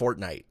playing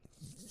Fortnite.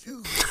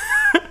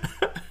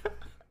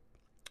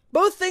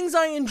 Both things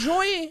I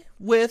enjoy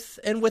with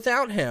and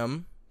without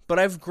him, but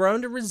I've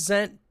grown to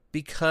resent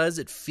because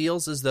it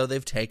feels as though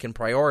they've taken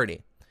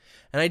priority.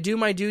 And I do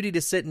my duty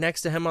to sit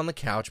next to him on the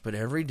couch, but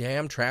every day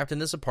I'm trapped in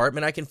this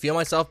apartment, I can feel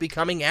myself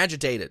becoming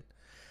agitated.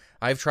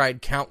 I've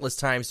tried countless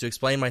times to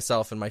explain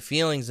myself and my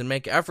feelings and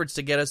make efforts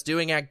to get us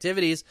doing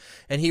activities,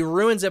 and he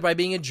ruins it by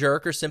being a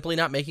jerk or simply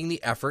not making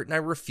the effort, and I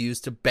refuse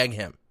to beg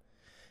him.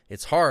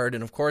 It's hard,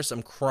 and of course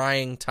I'm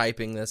crying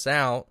typing this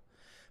out,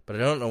 but I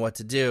don't know what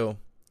to do.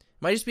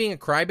 Am I just being a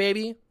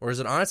crybaby, or is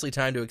it honestly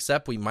time to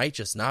accept we might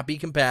just not be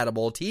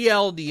compatible?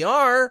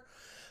 TLDR,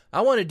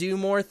 I want to do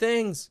more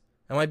things,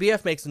 and my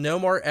BF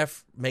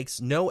makes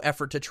no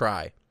effort to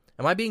try.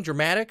 Am I being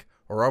dramatic,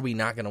 or are we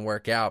not going to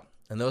work out?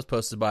 And those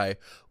posted by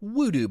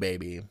Voodoo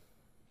Baby.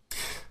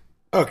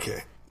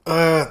 Okay.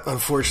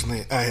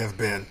 Unfortunately, I have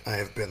been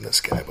this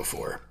guy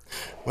before.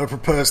 I want to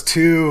propose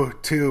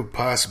two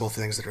possible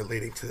things that are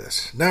leading to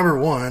this. Number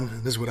one,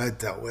 and this is what I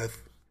dealt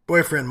with.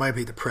 Boyfriend might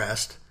be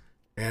depressed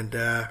and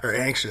or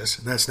anxious,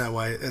 and that's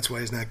why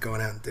he's not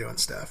going out and doing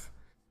stuff.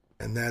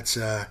 And that's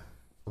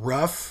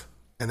rough,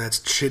 and that's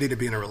shitty to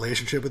be in a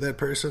relationship with that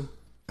person.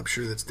 I'm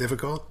sure that's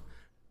difficult.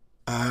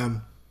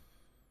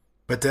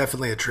 But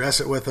definitely address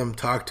it with him,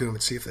 talk to him,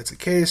 and see if that's the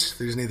case. If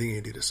there's anything you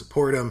can do to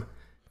support him,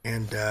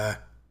 and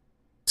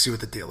see what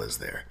the deal is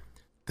there.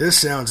 This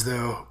sounds,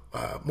 though,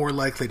 more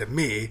likely to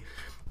me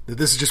that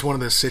this is just one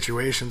of those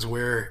situations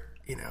where,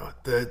 you know,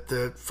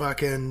 the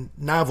fucking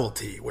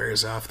novelty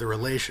wears off the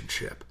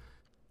relationship.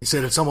 He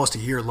said it's almost a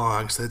year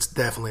long, so that's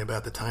definitely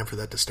about the time for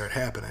that to start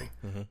happening.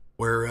 Mm-hmm.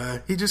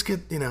 Where you just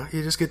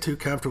get too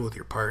comfortable with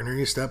your partner,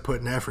 you stop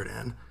putting effort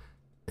in,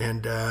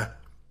 and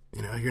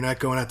you know, you're not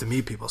going out to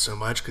meet people so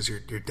much because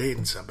you're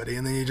dating somebody,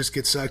 and then you just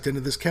get sucked into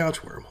this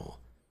couch wormhole.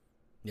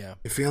 Yeah.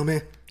 You feel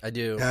me? I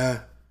do.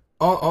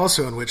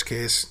 Also, in which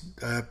case,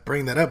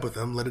 bring that up with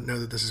them, let it know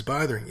that this is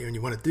bothering you and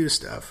you want to do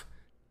stuff.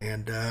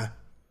 And,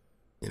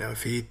 you know,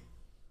 if he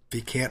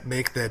can't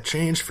make that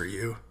change for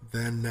you,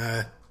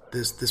 then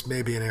this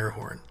may be an air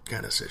horn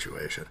kind of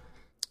situation.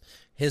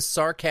 His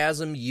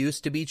sarcasm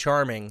used to be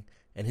charming,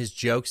 and his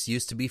jokes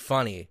used to be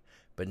funny.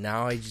 But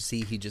now I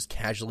see he just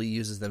casually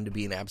uses them to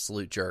be an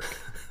absolute jerk.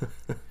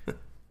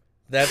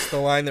 That's the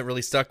line that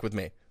really stuck with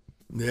me.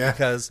 Yeah.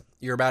 Because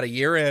you're about a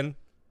year in,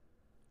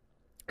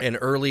 and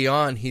early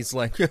on, he's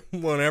like,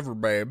 whatever,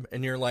 babe.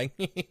 And you're like,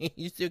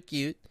 you're so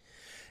cute.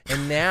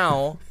 And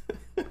now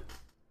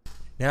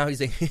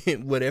he's like,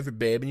 whatever,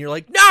 babe. And you're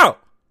like, no,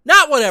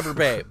 not whatever,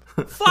 babe.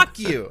 Fuck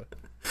you.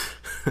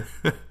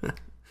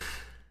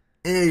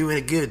 Hey, you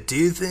want to go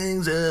do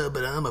things?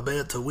 But I'm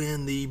about to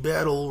win the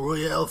Battle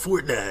Royale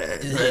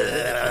Fortnite.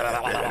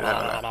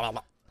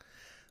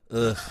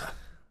 Ugh.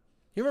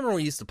 You remember when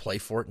we used to play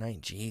Fortnite?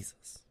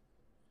 Jesus.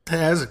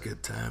 That was a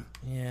good time.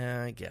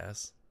 Yeah, I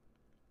guess.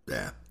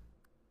 Yeah.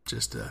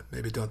 Just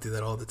maybe don't do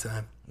that all the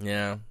time.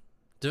 Yeah.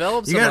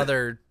 Develop some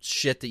other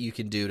shit that you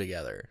can do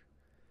together.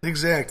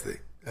 Exactly.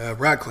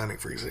 Rock climbing,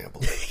 for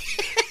example.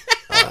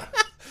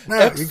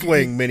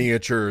 X-Wing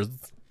miniatures.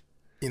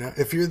 You know,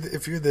 if you're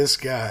this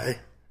guy,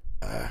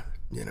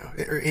 you know,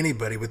 or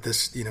anybody with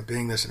this, you know,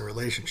 being this in a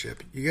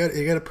relationship, you got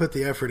to put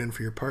the effort in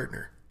for your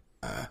partner.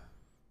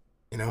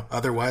 You know,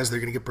 otherwise they're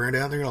gonna get burned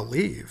out and they're gonna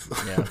leave.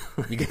 Yeah,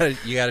 you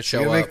gotta show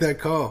up. You gotta make that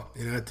call.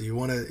 You know, do you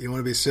want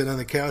to be sitting on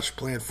the couch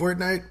playing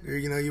Fortnite, or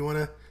you know, you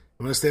want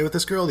to stay with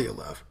this girl that you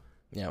love?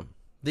 Yeah,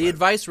 the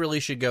advice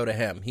really should go to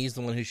him. He's the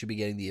one who should be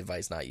getting the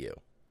advice, not you.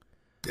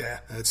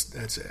 Yeah, that's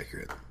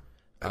accurate.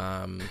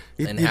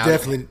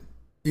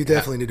 You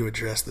definitely need to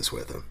address this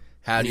with him.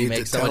 How do you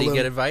make somebody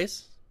get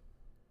advice?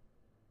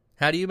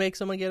 How do you make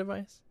someone get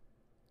advice?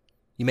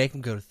 You make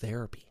them go to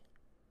therapy.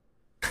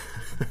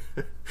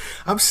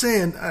 I'm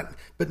saying,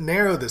 but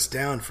narrow this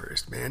down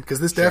first, man, because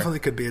this definitely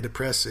could be a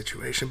depressed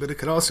situation, but it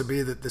could also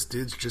be that this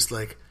dude's just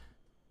like,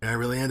 I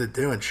really ended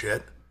doing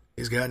shit.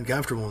 He's gotten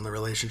comfortable in the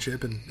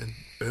relationship, and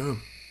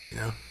boom, you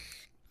know.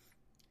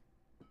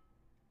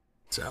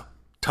 So,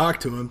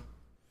 talk to him.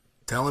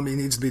 Tell him he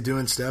needs to be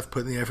doing stuff,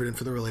 putting the effort in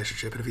for the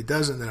relationship, and if he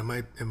doesn't, then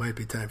it might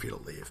be time for you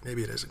to leave.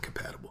 Maybe it isn't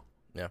compatible.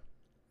 Yeah.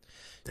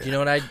 Do you know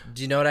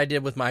what I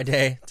did with my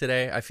day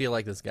today? I feel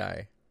like this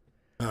guy.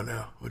 Oh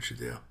no, what'd you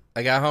do?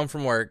 I got home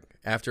from work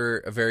after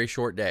a very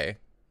short day.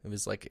 It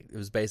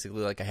was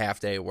basically like a half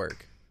day of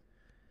work.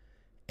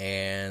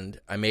 And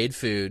I made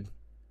food,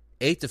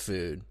 ate the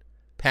food,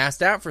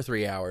 passed out for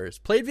 3 hours,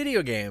 played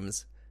video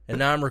games, and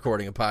now I'm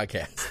recording a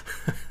podcast.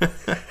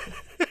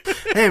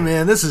 Hey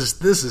man, this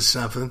is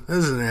something.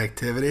 This is an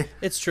activity.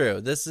 It's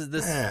true.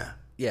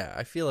 Yeah,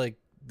 I feel like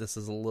this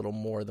is a little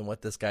more than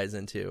what this guy's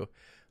into.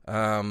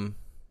 Damn.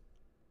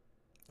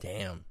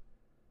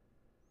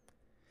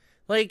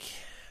 Like,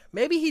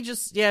 maybe he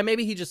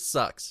just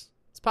sucks.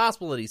 It's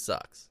possible that he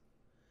sucks.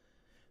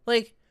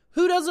 Like,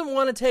 who doesn't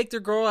want to take their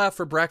girl out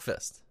for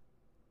breakfast?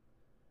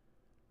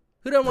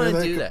 Who don't want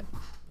to do that?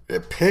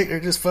 Or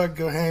just fucking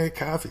go hang at a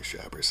coffee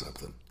shop or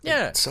something.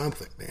 Yeah.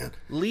 Something, man.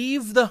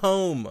 Leave the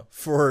home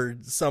for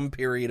some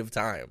period of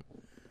time.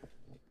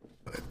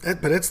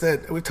 But it's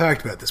that, we've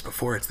talked about this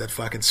before, it's that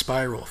fucking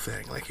spiral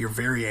thing. Like, you're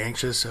very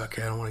anxious,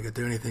 okay, I don't want to go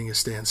do anything, you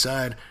stay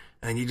inside,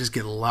 and you just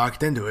get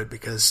locked into it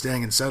because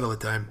staying inside all the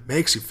time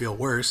makes you feel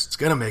worse. It's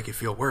going to make you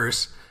feel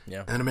worse.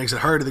 Yeah. And it makes it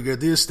harder to go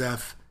do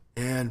stuff,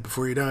 and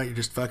before you know it, you're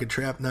just fucking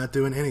trapped not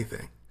doing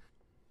anything.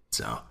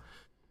 So,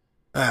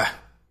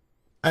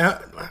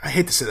 I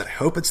hate to say that I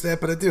hope it's that,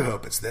 but I do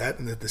hope it's that,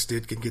 and that this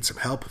dude can get some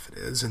help if it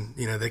is, and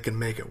they can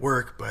make it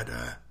work. But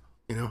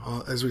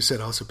as we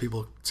said, also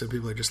some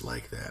people are just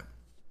like that.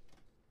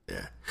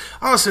 Yeah.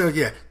 Also,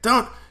 yeah,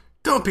 don't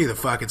be the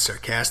fucking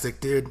sarcastic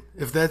dude.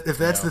 If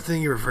that's the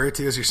thing you revert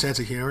to as your sense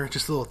of humor,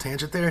 just a little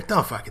tangent there,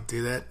 don't fucking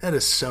do that. That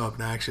is so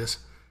obnoxious.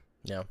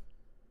 Yeah.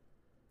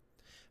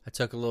 I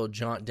took a little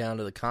jaunt down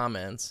to the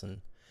comments,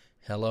 and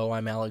Hello,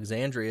 I'm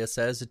Alexandria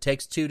says, it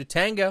takes two to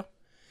tango.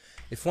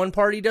 If one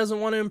party doesn't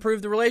want to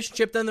improve the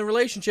relationship, then the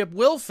relationship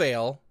will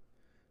fail.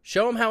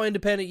 Show him how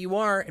independent you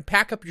are, and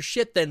pack up your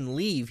shit, then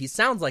leave. He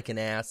sounds like an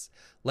ass.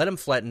 Let him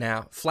flatten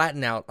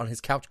out on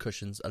his couch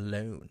cushions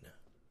alone.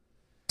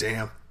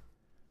 Damn.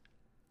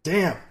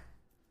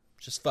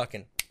 Just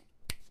fucking.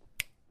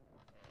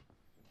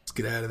 Let's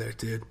get out of there,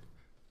 dude.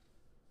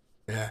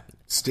 Yeah.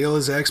 Steal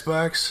his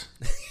Xbox.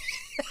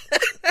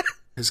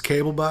 His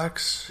cable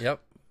box. Yep.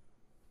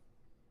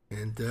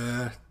 And,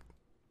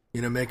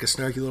 make a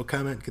snarky little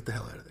comment and get the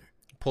hell out of there.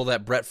 Pull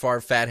that Brett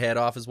Favre fat head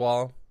off his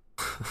wall.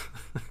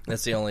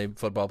 That's the only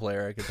football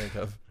player I could think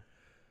of.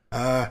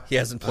 He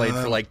hasn't played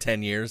for like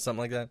 10 years, something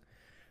like that.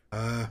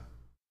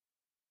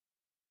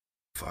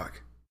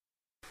 Fuck.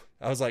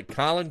 I was like,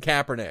 Colin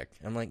Kaepernick.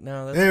 I'm like,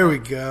 no. That's there we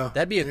go.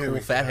 That'd be a cool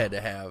fathead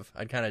to have.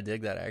 I'd kind of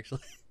dig that,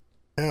 actually.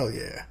 Hell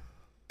yeah.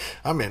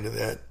 I'm into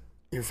that.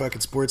 You're a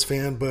fucking sports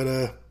fan,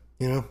 but,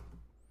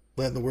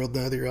 letting the world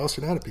know that you're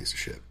also not a piece of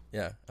shit.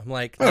 Yeah. I'm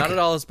like, not at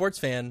all a sports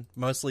fan,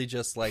 mostly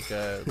just like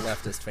a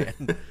leftist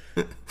fan.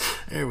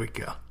 There we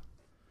go.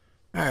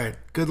 All right.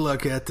 Good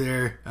luck out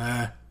there,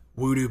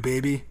 Voodoo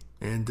baby.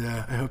 And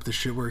I hope this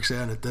shit works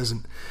out and it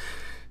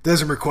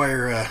doesn't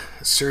require a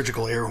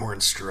surgical air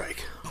horn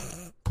strike.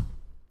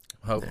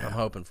 I'm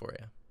hoping for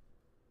you.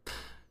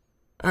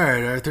 All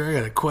right, Arthur, I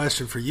got a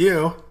question for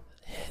you.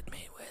 Hit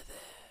me with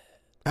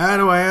it. How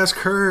do I ask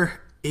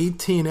her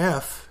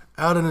 18F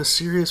out in a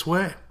serious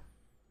way?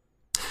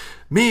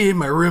 Me,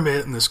 my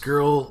roommate, and this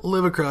girl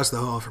live across the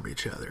hall from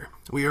each other.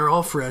 We are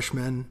all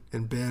freshmen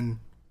and been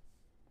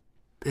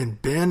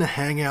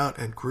hang out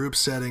in group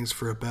settings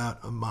for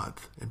about a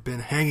month.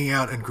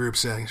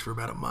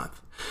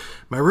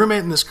 My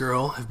roommate and this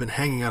girl have been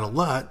hanging out a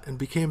lot and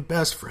became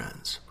best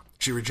friends.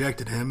 She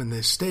rejected him and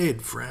they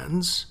stayed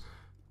friends,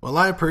 while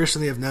I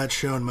personally have not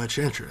shown much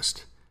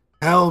interest.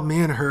 Hell,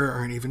 me and her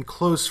aren't even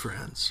close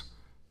friends.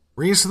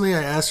 Recently,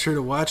 I asked her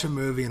to watch a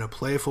movie in a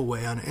playful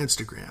way on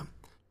Instagram.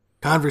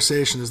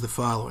 Conversation is the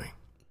following.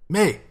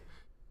 Me,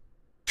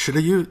 should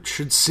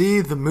see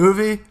the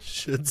movie?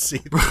 Should see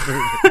the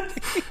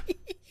movie.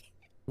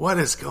 What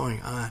is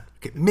going on?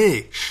 Okay,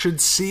 me, should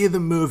see the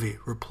movie.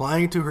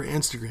 Replying to her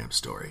Instagram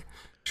story.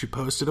 She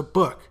posted a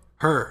book.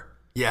 Her,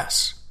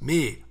 yes.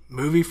 Me,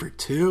 movie for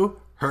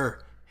two.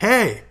 Her,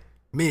 hey,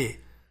 me,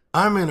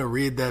 I'm going to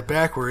read that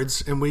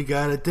backwards and we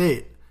got a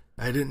date.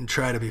 I didn't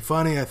try to be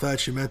funny. I thought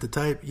she meant to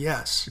type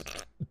yes.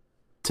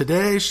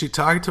 Today, she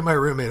talked to my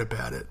roommate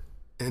about it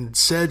and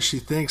said she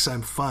thinks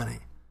I'm funny.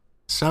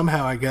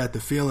 Somehow I got the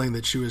feeling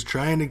that she was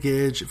trying to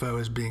gauge if I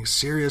was being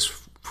serious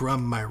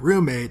from my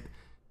roommate,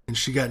 and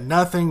she got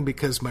nothing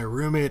because my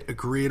roommate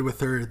agreed with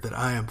her that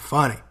I am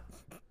funny.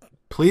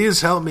 Please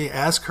help me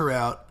ask her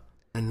out,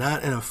 and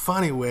not in a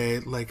funny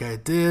way like I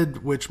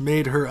did, which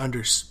made her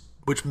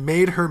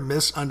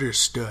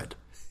misunderstood.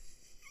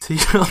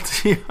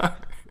 TLDR.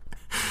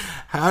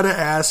 How to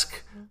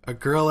ask a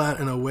girl out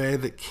in a way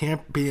that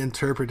can't be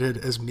interpreted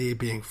as me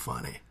being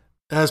funny.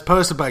 As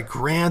posted by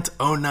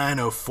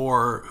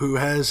Grant0904, who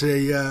has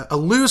a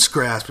loose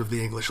grasp of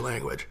the English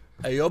language.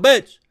 Hey, yo,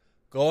 bitch,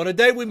 go on a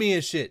date with me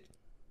and shit.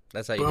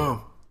 That's how you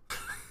Boom.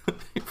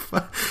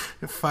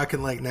 You're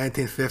fucking like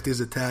 1950s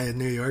Italian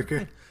New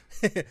Yorker.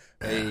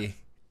 Hey,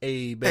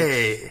 bitch.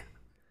 Hey.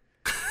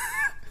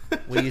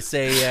 What do you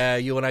say?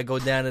 You and I go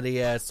down to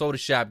the soda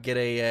shop, get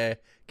a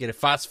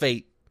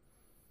phosphate.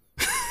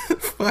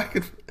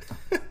 Fucking.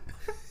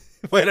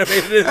 Wait, I made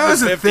it into that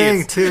was the 50s. A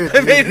thing too.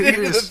 I made it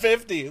into the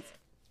 50s.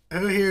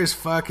 Who here's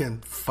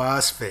fucking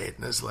phosphate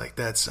and is like,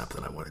 that's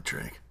something I want to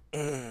drink.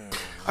 Okay,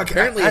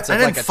 apparently it's I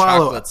like didn't a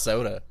follow. chocolate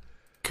soda.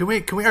 Can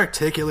we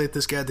articulate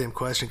this goddamn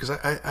question? Because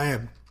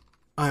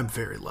I'm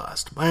very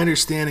lost. My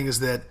understanding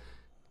is that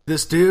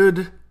this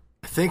dude,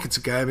 I think it's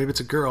a guy, maybe it's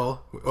a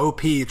girl,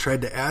 OP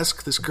tried to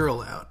ask this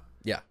girl out.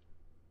 Yeah.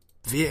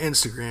 Via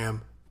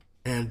Instagram.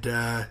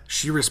 And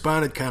she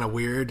responded kind of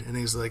weird. And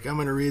he's like, I'm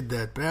going to read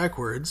that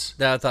backwards.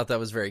 I thought that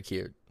was very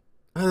cute.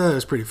 I thought it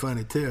was pretty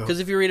funny, too. Because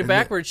if you read it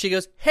backwards, she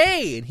goes,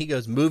 hey. And he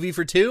goes, movie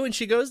for two? And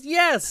she goes,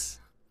 yes.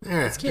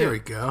 There we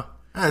go.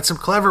 That's some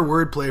clever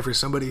wordplay for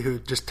somebody who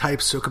just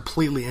types so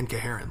completely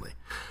incoherently.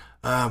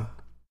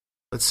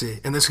 Let's see.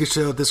 And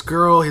this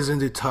girl he's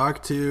into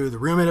talked to the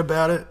roommate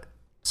about it.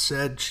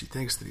 Said she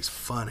thinks that he's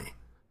funny.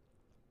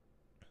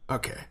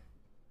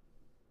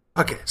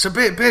 Okay, so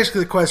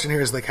basically the question here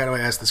is like, how do I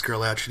ask this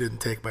girl out? She didn't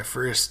take my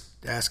first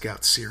ask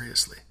out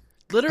seriously.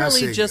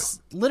 Literally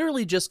just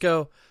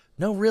go,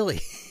 no, really.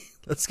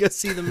 Let's go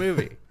see the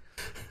movie.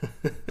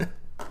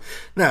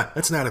 No,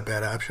 that's not a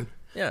bad option.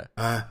 Yeah.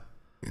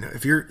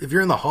 if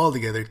you're in the hall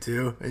together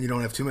too, and you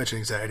don't have too much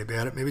anxiety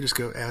about it, maybe just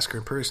go ask her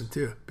in person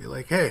too. Be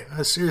like, hey, I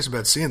was serious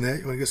about seeing that.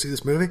 You want to go see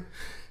this movie?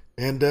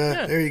 And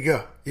there you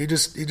go. You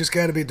just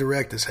got to be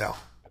direct as hell.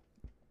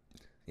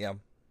 Yeah,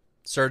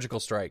 surgical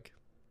strike.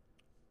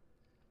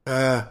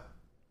 And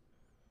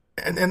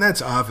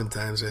that's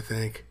oftentimes, I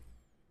think.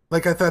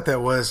 Like I thought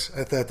that was,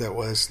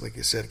 like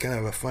you said, kind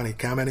of a funny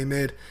comment he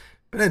made.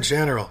 But in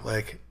general,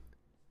 like,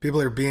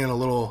 people are being a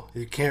little,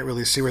 you can't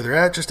really see where they're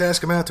at, just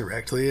ask them out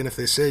directly. And if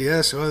they say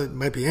yes, well, it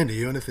might be into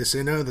you. And if they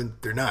say no, then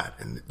they're not.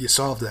 And you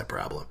solve that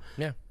problem.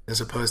 Yeah.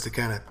 As opposed to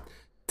kind of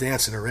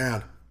dancing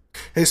around.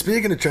 Hey,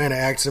 speaking of trying to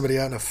act somebody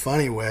out in a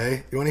funny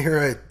way, you want to hear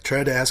I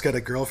tried to ask out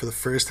a girl for the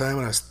first time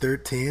when I was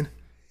 13?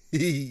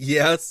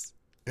 Yes.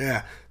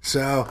 Yeah.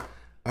 So,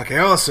 okay,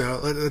 also,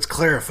 let's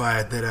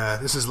clarify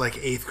that this is like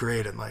 8th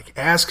grade, and like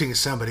asking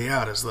somebody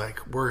out is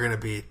like, we're going to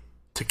be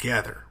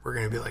together. We're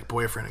going to be like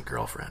boyfriend and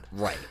girlfriend.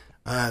 Right.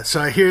 So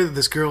I hear that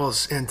this girl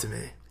is into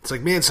me. It's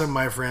like me and some of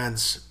my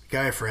friends,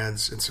 guy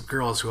friends, and some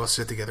girls who all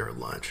sit together at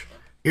lunch.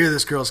 Hear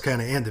this girl's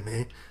kind of into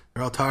me.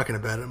 They're all talking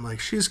about it. I'm like,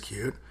 she's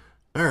cute.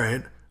 All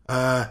right.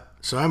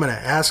 So I'm going to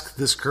ask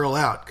this girl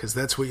out because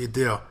that's what you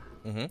do.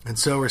 Mm-hmm. And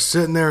so we're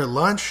sitting there at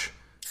lunch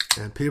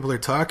and people are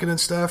talking and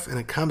stuff, and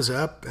it comes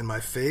up and my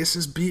face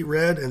is beet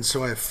red. And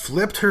so I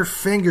flipped her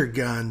finger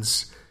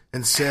guns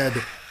and said,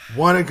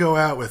 want to go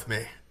out with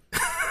me?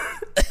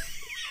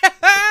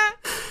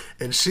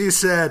 And she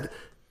said,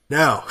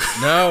 no.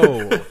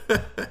 No.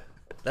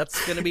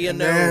 That's going to be a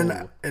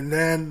no. And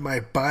then my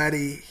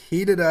body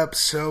heated up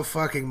so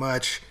fucking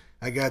much.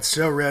 I got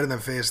so red in the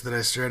face that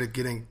I started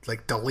getting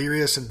like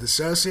delirious and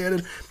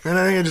dissociated. And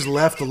I think I just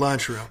left the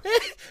lunchroom.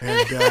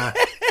 And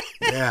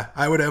yeah,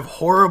 I would have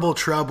horrible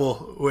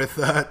trouble with,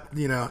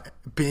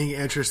 being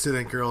interested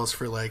in girls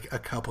for like a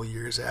couple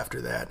years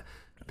after that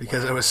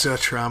because I was so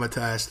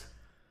traumatized.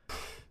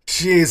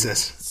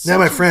 Jesus. Now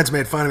my friends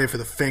made fun of me for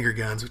the finger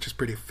guns, which is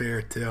pretty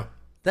fair too.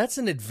 That's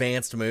an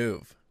advanced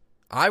move.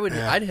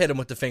 I'd hit him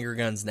with the finger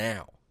guns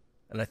now.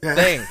 And I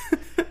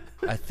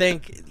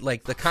think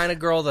like the kind of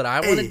girl that I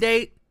want to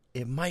date,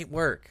 it might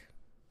work.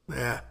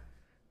 Yeah.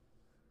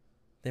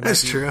 They might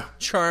That's be true.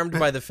 Charmed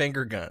by the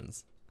finger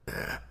guns.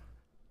 Yeah.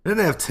 I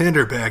didn't have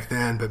Tinder back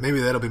then, but maybe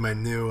that'll be my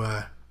new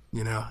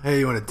hey,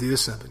 you want to do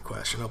something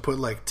question. I'll put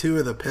like 2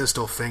 of the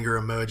pistol finger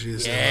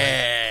emojis.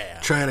 Yeah.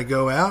 Trying to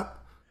go out.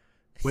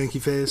 Winky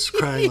face,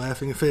 crying,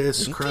 laughing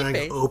face, Winky crying,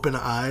 face.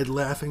 open-eyed,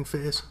 laughing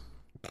face.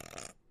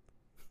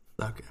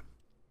 Okay.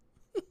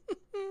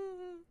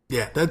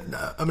 Yeah,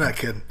 I'm not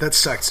kidding. That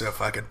sucked so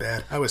fucking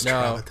bad. I was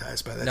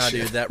traumatized by that shit.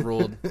 No, dude, that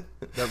ruled.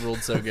 That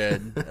ruled so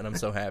good, and I'm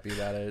so happy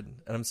about it.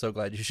 And I'm so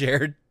glad you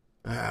shared.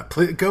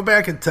 Please go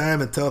back in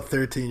time and tell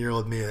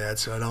 13-year-old me that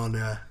so I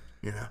don't,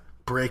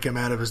 break him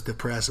out of his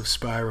depressive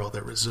spiral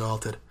that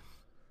resulted.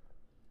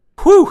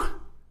 Whew!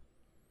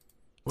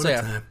 What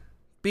a time.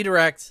 Be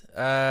direct.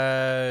 Let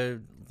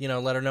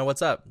her know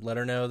what's up. Let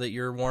her know that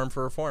you're warm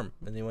for her form,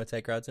 and you want to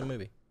take her out to a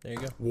movie. There you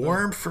go.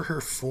 Warm for her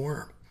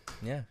form.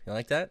 Yeah, you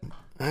like that?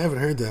 I haven't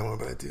heard that one,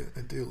 but I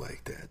do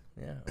like that.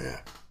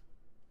 Yeah.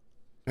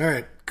 All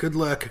right. Good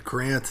luck,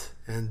 Grant,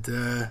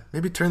 and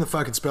maybe turn the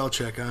fucking spell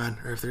check on,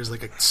 or if there's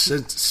like a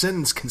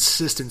sentence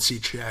consistency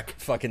check.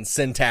 Fucking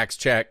syntax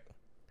check.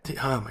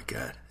 Oh my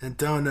god! And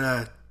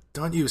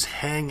don't use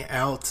hang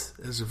out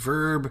as a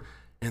verb.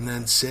 And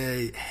then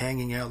say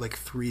hanging out like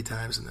 3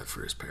 times in that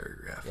first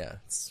paragraph. Yeah,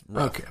 it's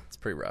rough. Okay. It's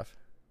pretty rough.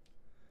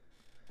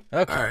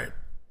 Okay. All right.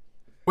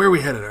 Where are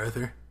we headed,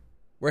 Arthur?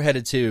 We're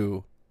headed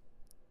to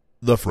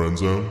the friend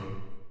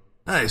zone.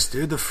 Nice,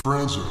 dude. The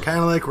friend zone. Kind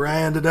of like where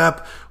I ended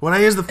up when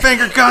I used the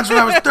finger guns when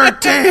I was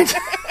 13.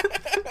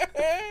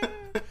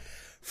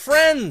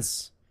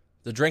 Friends.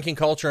 The drinking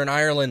culture in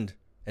Ireland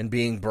and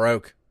being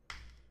broke.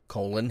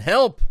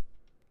 Help.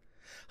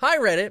 Hi,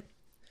 Reddit.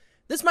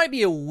 This might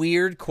be a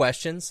weird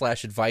question /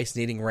 advice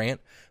needing rant,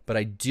 but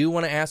I do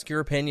want to ask your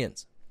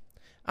opinions.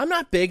 I'm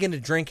not big into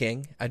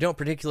drinking. I don't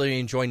particularly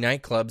enjoy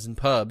nightclubs and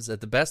pubs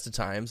at the best of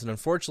times, and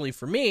unfortunately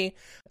for me,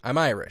 I'm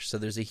Irish, so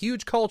there's a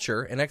huge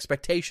culture and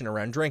expectation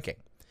around drinking.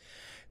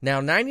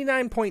 Now,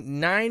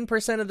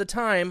 99.9% of the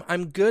time,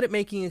 I'm good at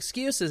making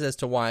excuses as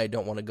to why I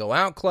don't want to go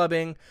out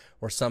clubbing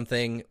or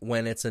something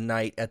when it's a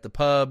night at the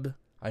pub.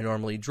 I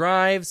normally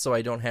drive, so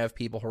I don't have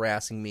people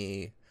harassing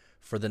me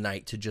for the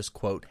night to just,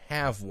 quote,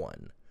 have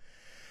one.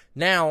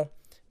 Now,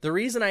 the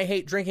reason I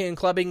hate drinking and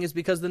clubbing is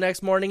because the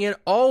next morning it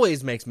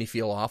always makes me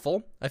feel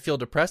awful. I feel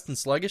depressed and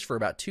sluggish for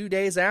about 2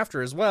 days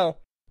after as well.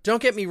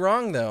 Don't get me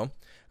wrong, though.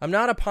 I'm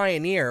not a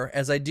pioneer,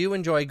 as I do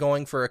enjoy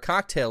going for a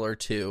cocktail or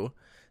two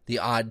the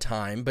odd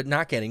time, but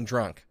not getting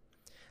drunk.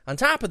 On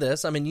top of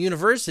this, I'm in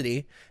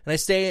university, and I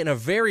stay in a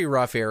very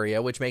rough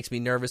area, which makes me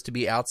nervous to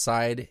be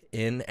outside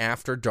in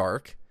after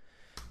dark.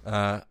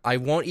 I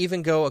won't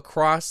even go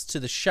across to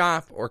the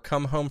shop or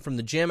come home from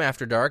the gym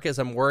after dark as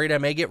I'm worried I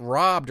may get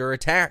robbed or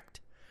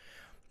attacked.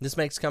 This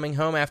makes coming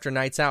home after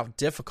nights out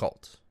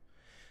difficult.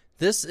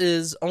 This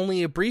is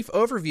only a brief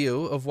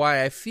overview of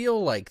why I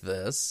feel like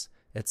this,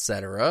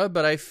 etc.,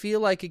 but I feel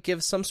like it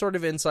gives some sort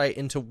of insight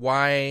into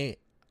why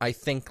I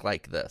think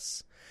like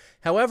this.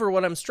 However,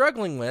 what I'm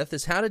struggling with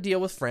is how to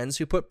deal with friends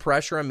who put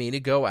pressure on me to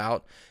go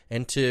out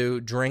and to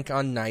drink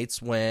on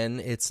nights when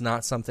it's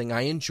not something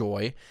I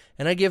enjoy,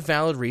 and I give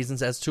valid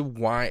reasons as to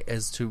why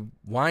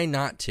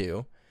not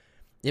to.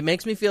 It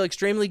makes me feel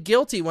extremely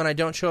guilty when I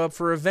don't show up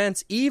for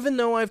events, even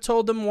though I've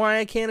told them why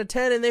I can't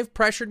attend and they've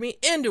pressured me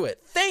into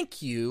it.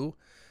 Thank you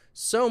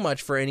so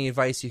much for any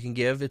advice you can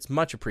give. It's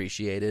much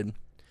appreciated.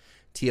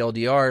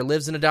 TLDR,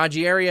 lives in a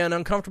dodgy area and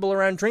uncomfortable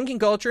around drinking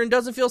culture and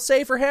doesn't feel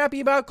safe or happy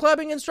about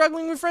clubbing and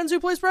struggling with friends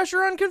who place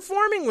pressure on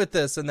conforming with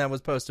this. And that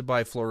was posted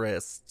by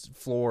Florist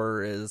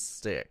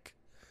C.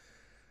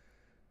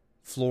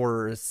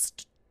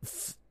 Florist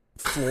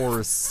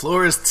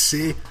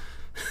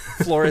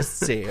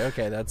C.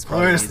 Okay, that's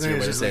probably Florist easier way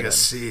to just say like a that.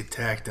 C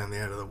tacked on the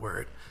end of the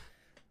word.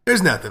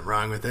 There's nothing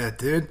wrong with that,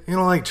 dude. You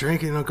don't like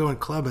drinking, you don't go in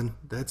clubbing.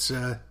 That's,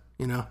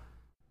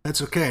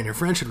 that's okay, and your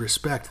friend should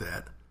respect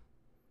that.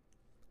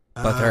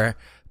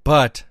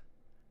 But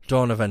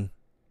Donovan,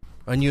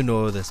 and you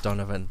know this,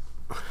 Donovan.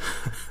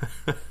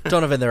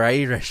 Donovan, they're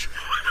Irish,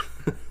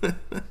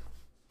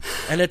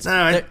 and it's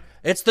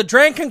the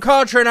drinking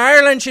culture in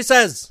Ireland. She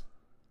says.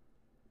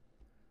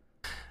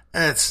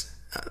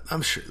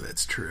 I'm sure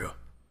that's true,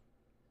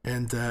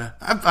 and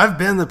I've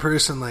been the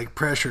person like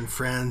pressuring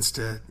friends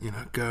to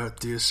go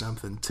do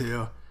something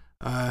too.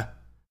 I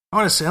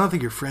want to say I don't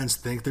think your friends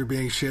think they're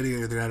being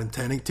shitty or they're not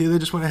intending to. They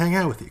just want to hang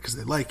out with you because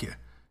they like you.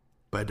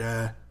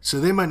 But, so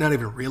they might not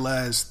even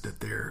realize that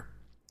they're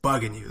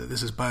bugging you, that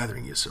this is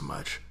bothering you so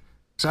much.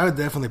 So I would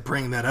definitely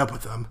bring that up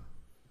with them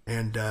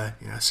and,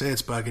 say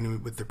it's bugging you,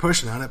 but they're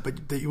pushing on it,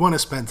 but that you want to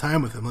spend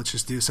time with them. Let's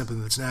just do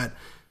something that's not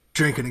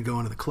drinking and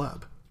going to the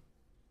club.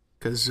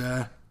 Because,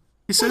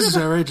 he says he's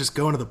alright just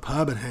going to the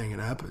pub and hanging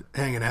out,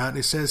 and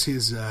he says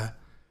he's, he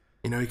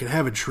can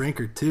have a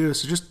drink or two,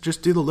 so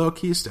just do the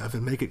low-key stuff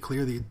and make it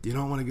clear that you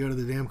don't want to go to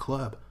the damn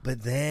club.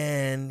 But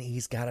then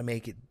he's got to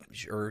make it,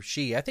 or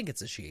she, I think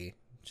it's a she,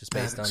 just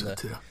based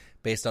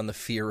on the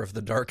fear of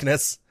the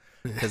darkness,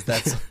 because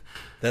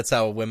that's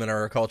how women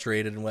are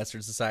acculturated in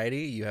Western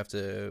society. You have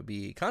to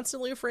be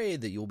constantly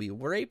afraid that you'll be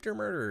raped or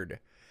murdered,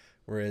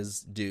 whereas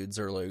dudes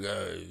are like,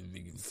 oh,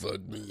 fuck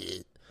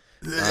me.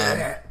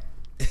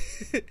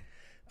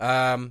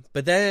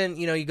 But then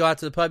you go out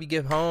to the pub, you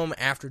get home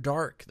after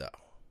dark though.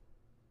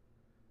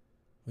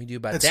 What do you do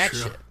about that true.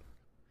 shit?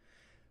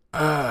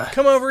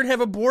 Come over and have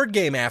a board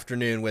game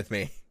afternoon with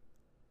me.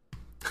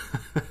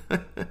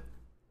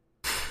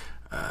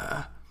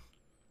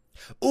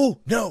 Oh,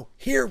 no.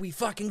 Here we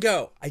fucking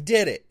go. I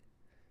did it.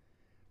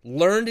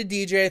 Learn to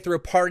DJ through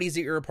parties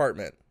at your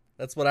apartment.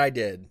 That's what I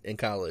did in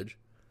college.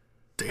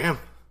 Damn.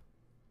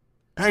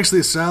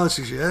 Actually, a solid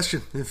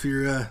suggestion if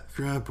you're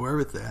on board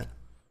with that.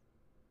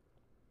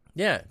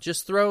 Yeah,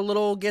 just throw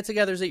little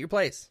get-togethers at your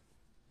place.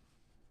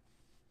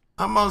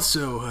 I'm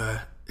also,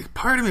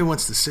 part of me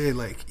wants to say,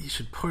 like, you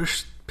should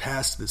push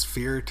past this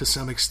fear to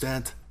some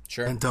extent.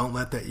 Sure. And don't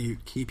let that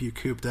keep you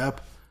cooped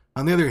up.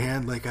 On the other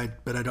hand, like, I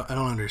don't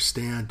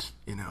understand,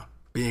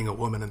 being a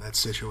woman in that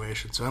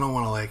situation. So I don't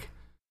want to, like,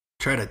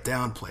 try to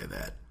downplay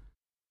that.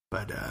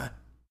 But,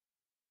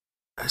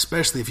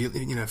 especially if you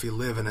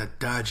live in a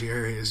dodgy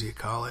area, as you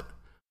call it.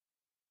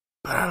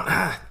 But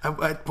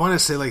I want to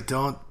say, like,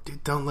 don't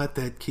let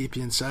that keep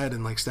you inside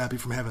and, like, stop you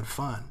from having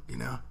fun,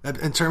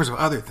 in terms of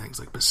other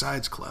things, like,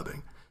 besides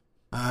clubbing.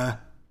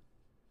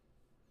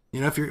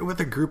 If you're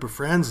with a group of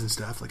friends and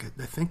stuff, like,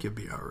 I think you'll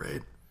be all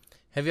right.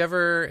 Have you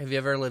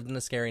ever lived in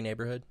a scary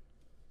neighborhood?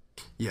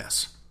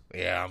 Yes.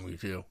 Yeah, me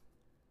too.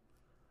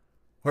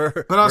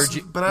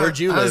 Where'd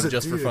you live,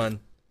 just for fun?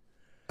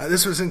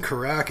 This was in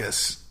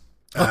Caracas.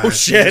 Oh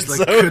shit!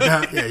 So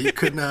you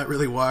could not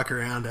really walk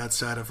around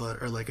outside of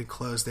a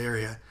closed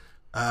area.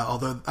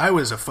 Although I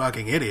was a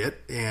fucking idiot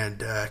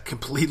and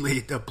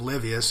completely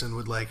oblivious and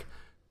would like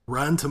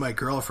run to my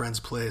girlfriend's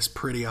place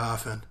pretty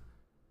often.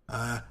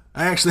 I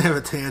actually have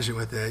a tangent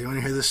with that. You want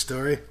to hear this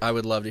story? I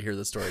would love to hear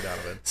this story,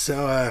 Donovan.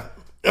 So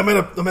I'm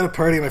at a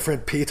party at my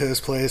friend Pito's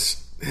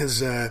place.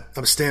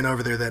 I'm staying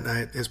over there that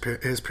night.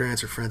 His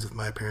parents are friends with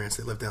my parents.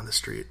 They live down the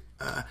street.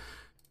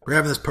 We're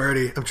having this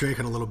party. I'm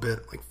drinking a little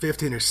bit, like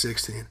 15 or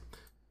 16.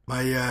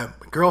 My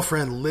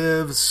girlfriend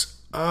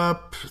lives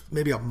up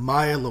maybe a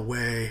mile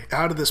away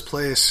out of this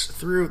place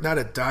through not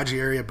a dodgy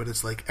area, but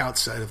it's like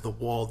outside of the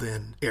walled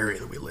in area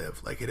that we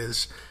live. Like it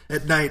is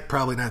at night,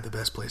 probably not the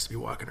best place to be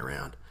walking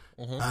around.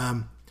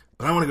 Mm-hmm.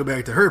 But I want to go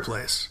back to her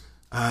place.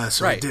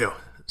 So right. I do.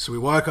 So we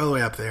walk all the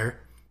way up there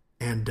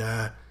and,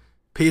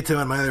 Pito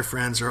and my other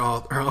friends are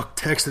all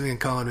texting me and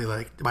calling me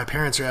like, my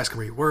parents are asking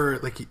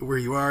where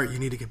you are. You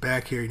need to get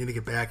back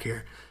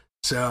here.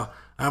 So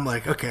I'm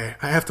like, okay,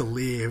 I have to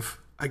leave.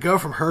 I go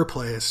from her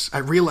place. I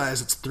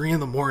realize it's 3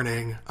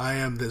 a.m. I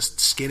am this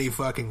skinny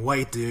fucking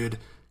white dude,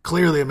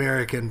 clearly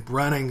American,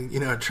 running,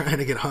 trying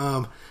to get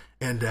home.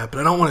 And, but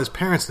I don't want his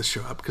parents to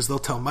show up because they'll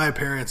tell my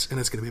parents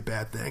and it's going to be a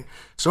bad thing.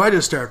 So I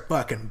just start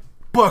fucking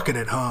booking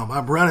it home.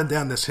 I'm running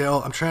down this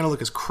hill. I'm trying to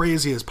look as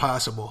crazy as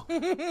possible.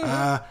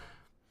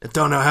 I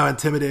don't know how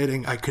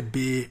intimidating I could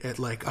be at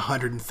like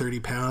 130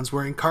 pounds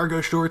wearing cargo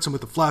shorts and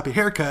with a floppy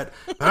haircut,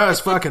 but I was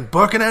fucking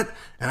booking it,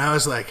 and I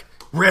was like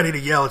ready to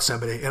yell at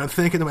somebody. And I'm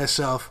thinking to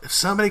myself, if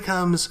somebody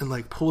comes and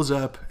like pulls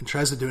up and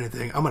tries to do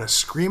anything, I'm going to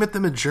scream at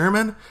them in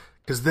German,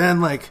 because then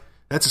like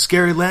that's a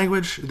scary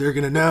language. They're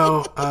going to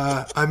know,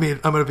 I'm going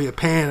to be a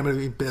pain. I'm going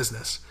to be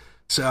business.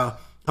 So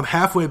I'm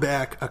halfway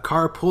back. A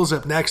car pulls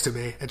up next to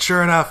me, and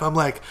sure enough, I'm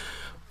like,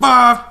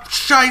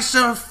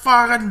 Scheisse,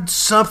 fucking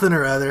something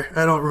or other.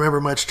 I don't remember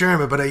much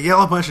German, but I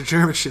yell a bunch of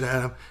German shit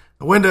at him.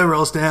 The window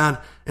rolls down,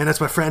 and it's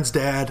my friend's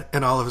dad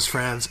and all of his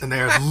friends, and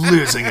they're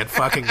losing it,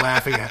 fucking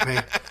laughing at me.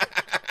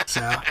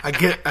 So I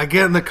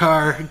get in the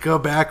car, go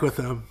back with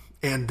him,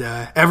 and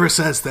ever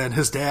since then,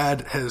 his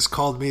dad has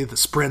called me the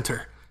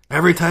Sprinter.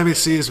 Every time he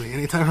sees me,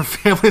 anytime our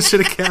families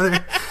are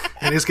together,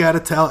 and he's got to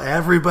tell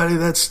everybody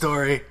that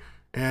story,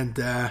 and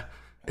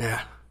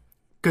yeah,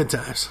 good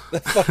times.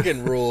 That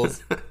fucking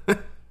rules.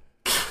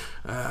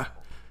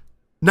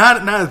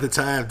 Not at the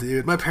time,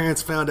 dude. My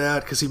parents found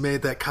out because he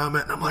made that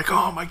comment, and I'm like,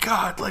 oh my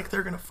god, like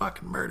they're gonna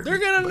fucking murder me. They're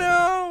gonna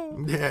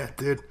know. Yeah,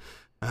 dude.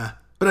 But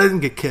I didn't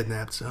get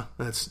kidnapped, so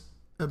that's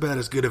about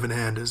as good of an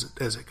end as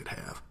it could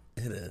have.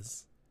 It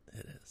is.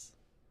 It is.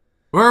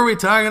 What are we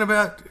talking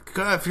about?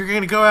 God, if you're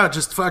gonna go out,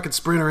 just fucking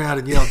sprint around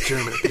and yell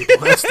German at people.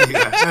 That's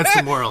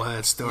the moral of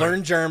that story.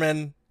 Learn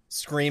German.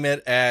 Scream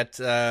it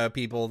at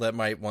people that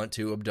might want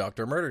to abduct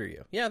or murder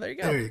you. Yeah, there you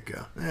go. There you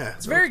go. Yeah,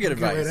 it's very good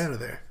advice. Right out of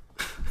there.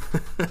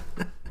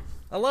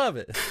 I love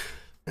it.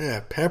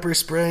 Yeah, pepper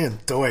spray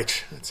and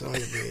Deutsch. That's all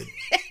you need.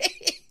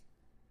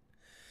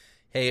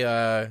 Hey,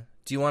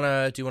 do you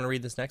wanna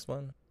read this next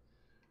one?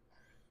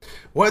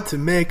 What to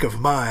make of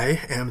my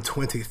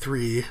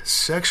M23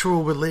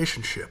 sexual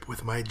relationship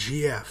with my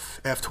GF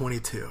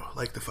F-22,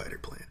 like the fighter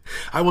plane.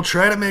 I will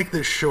try to make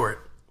this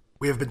short.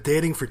 We have been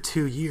dating for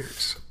 2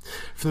 years.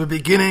 From the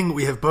beginning,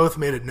 we have both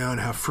made it known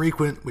how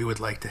frequent we would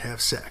like to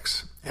have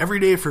sex. Every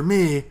day for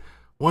me,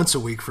 once a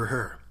week for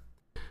her.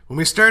 When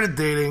we started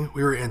dating,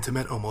 we were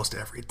intimate almost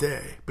every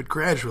day, but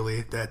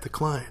gradually that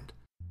declined.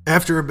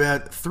 After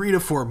about 3 to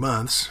 4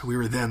 months, we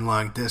were then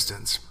long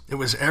distance. It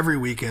was every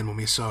weekend when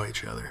we saw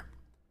each other.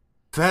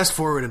 Fast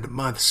forward into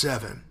month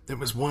 7, it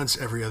was once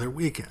every other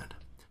weekend.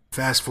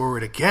 Fast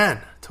forward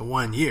again to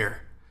 1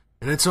 year,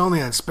 and it's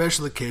only on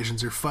special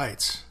occasions or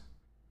fights.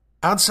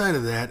 Outside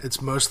of that,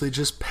 it's mostly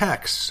just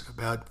pecks,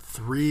 about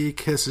 3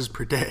 kisses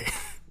per day.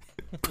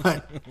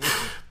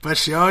 But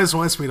she always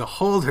wants me to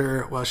hold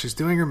her while she's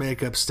doing her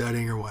makeup,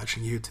 studying, or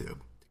watching YouTube.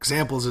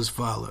 Examples as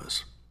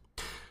follows.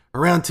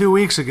 Around 2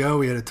 weeks ago,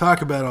 we had a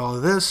talk about all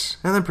of this,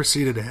 and then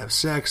proceeded to have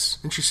sex,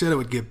 and she said it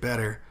would get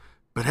better,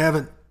 but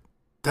haven't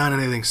done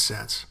anything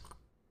since.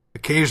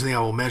 Occasionally I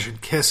will mention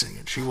kissing,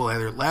 and she will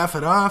either laugh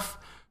it off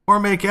or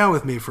make out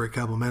with me for a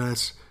couple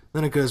minutes,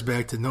 then it goes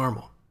back to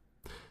normal.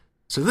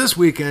 So this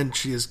weekend,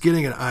 she is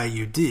getting an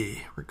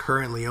IUD. We're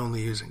currently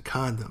only using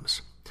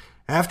condoms.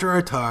 After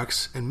our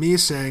talks, and me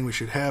saying we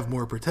should have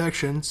more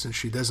protection since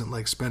she doesn't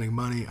like spending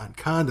money on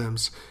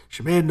condoms,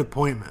 she made an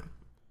appointment.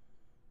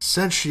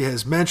 Since she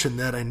has mentioned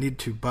that, I need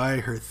to buy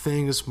her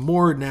things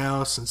more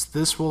now since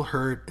this will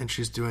hurt and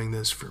she's doing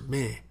this for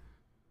me.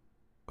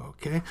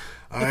 Okay.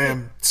 I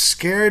am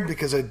scared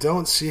because I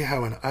don't see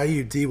how an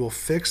IUD will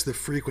fix the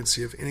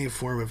frequency of any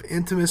form of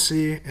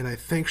intimacy, and I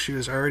think she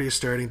was already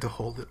starting to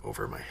hold it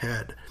over my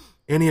head.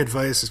 Any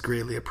advice is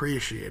greatly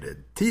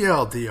appreciated.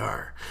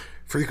 TLDR.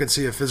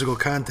 Frequency of physical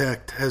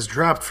contact has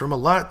dropped from a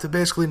lot to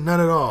basically none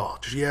at all.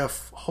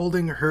 GF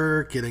holding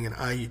her, getting an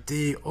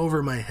IUD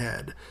over my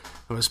head.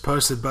 It was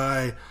posted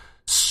by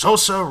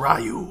Sosa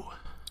Ryu.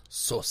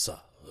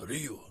 Sosa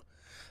Ryu.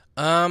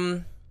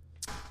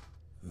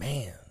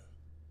 Man.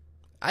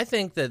 I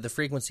think that the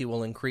frequency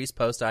will increase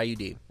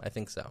post-IUD. I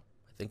think so.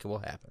 I think it will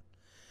happen.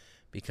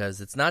 Because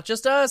it's not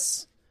just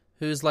us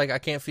who's like, I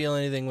can't feel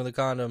anything with a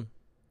condom.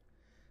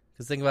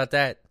 Because think about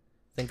that.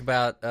 Think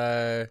about,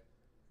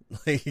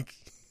 like,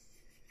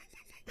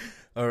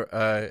 or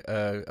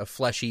a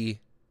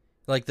fleshy,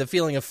 like the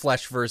feeling of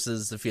flesh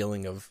versus the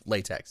feeling of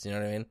latex. You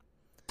know what I mean?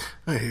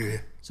 I hear you.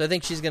 So I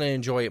think she's going to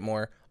enjoy it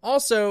more.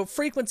 Also,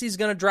 frequency's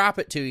going to drop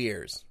at 2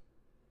 years.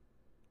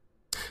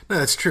 No,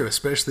 that's true,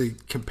 especially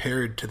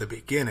compared to the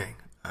beginning.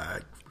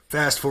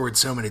 Fast forward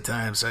so many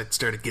times, I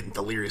started getting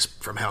delirious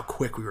from how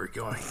quick we were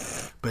going.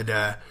 But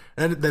that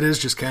is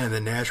just kind of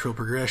the natural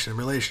progression in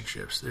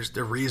relationships. There's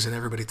the reason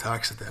everybody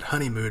talks at that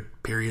honeymoon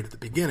period at the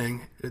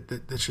beginning.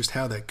 That's just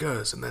how that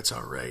goes, and that's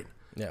all right.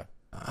 Yeah.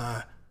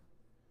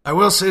 I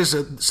will say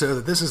so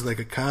that this is like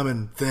a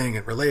common thing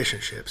in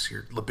relationships.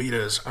 Your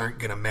libidos aren't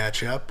going to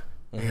match up.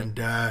 Mm-hmm.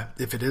 And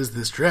if it is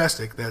this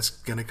drastic, that's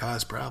going to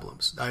cause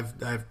problems.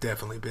 I've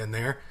definitely been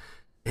there.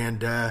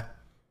 And,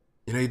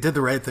 you did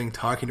the right thing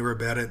talking to her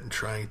about it and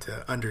trying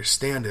to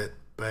understand it.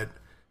 But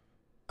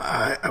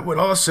I would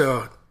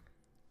also,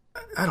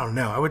 I don't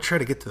know, I would try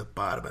to get to the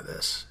bottom of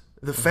this.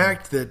 The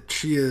fact that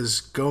she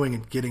is going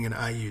and getting an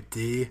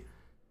IUD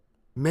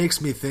makes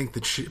me think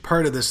that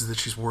part of this is that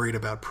she's worried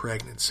about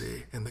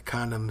pregnancy. And the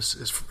condoms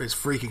is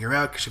freaking her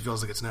out because she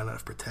feels like it's not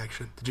enough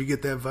protection. Did you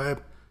get that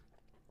vibe?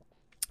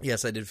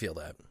 Yes, I did feel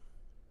that.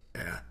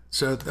 Yeah.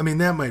 So, I mean,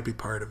 that might be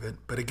part of it.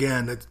 But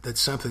again, that's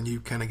something you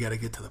kind of got to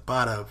get to the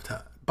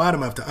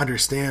bottom of to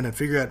understand and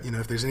figure out,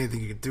 if there's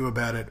anything you can do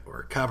about it,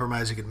 or a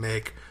compromise you can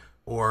make,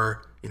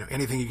 or,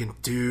 anything you can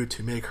do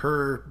to make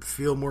her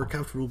feel more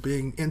comfortable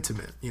being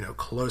intimate,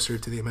 closer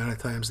to the amount of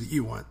times that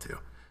you want to.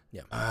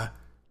 Yeah.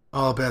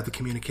 All about the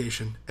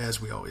communication,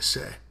 as we always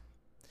say.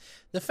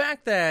 The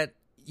fact that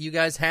you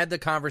guys had the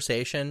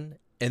conversation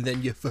and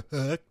then you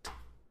fucked,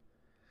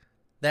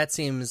 that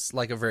seems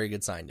like a very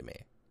good sign to me.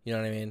 You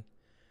know what I mean?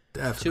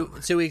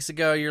 Definitely. 2 weeks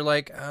ago, you're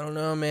like, I don't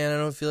know, man. I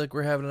don't feel like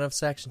we're having enough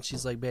sex. And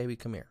she's like, baby,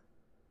 come here.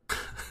 And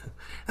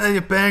then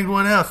you banged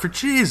one out for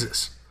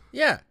Jesus.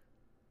 Yeah.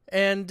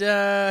 And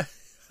I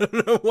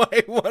don't know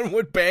why one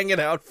would bang it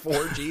out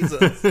for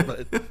Jesus,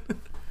 but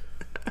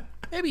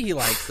maybe he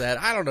likes that.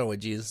 I don't know what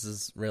Jesus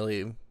is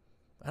really...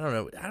 I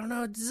don't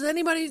know. Does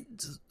anybody...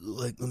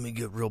 let me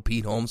get real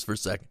Pete Holmes for a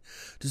second.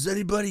 Does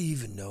anybody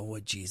even know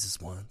what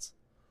Jesus wants?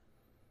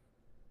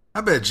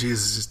 I bet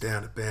Jesus is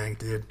down to bang,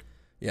 dude.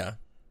 Yeah.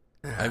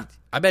 Yeah.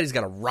 I bet he's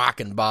got a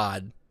rockin'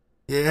 bod.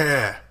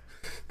 Yeah.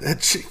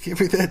 Give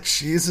me that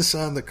Jesus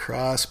on the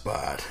cross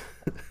bod.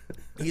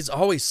 He's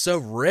always so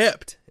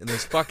ripped in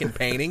those fucking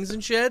paintings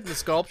and shit, the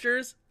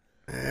sculptures.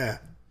 Yeah.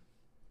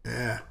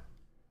 Yeah.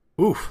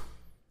 Oof.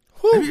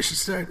 Maybe you should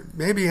start.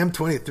 Maybe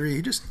M23.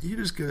 You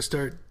just go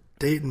start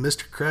dating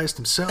Mr. Christ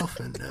himself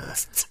and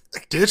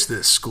ditch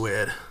this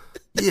squid.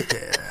 Yeah.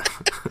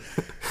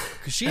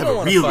 Because she have don't a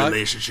want to real fuck.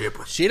 relationship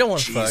with She don't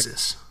want to fuck.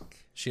 Jesus.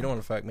 She don't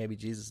want to fuck. Maybe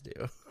Jesus do.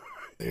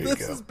 There you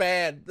This go. is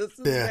bad. This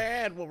is Yeah.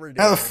 bad. What we're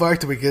doing. How the fuck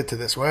did we get to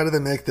this? Why did they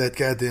make that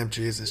goddamn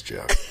Jesus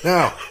joke?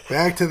 No, we're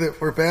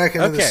back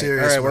into the Okay.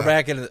 serious. All right. We're mode.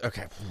 back into.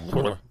 Okay.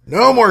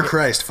 No more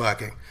Christ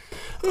fucking.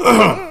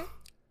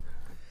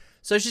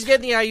 So she's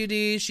getting the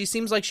IUD. She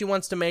seems like she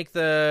wants to make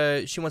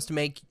the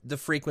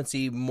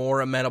frequency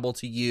more amenable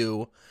to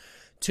you.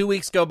 2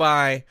 weeks go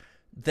by.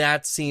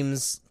 That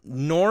seems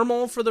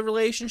normal for the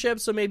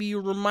relationship. So maybe you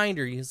remind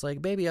her. He's like,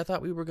 baby, I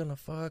thought we were gonna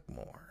fuck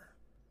more.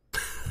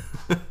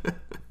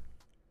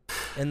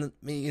 And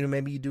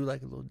maybe you do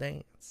like a little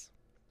dance.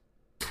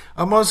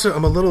 I'm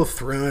a little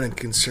thrown and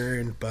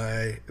concerned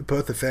by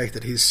both the fact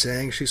that he's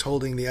saying she's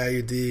holding the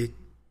IUD,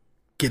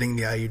 getting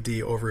the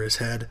IUD over his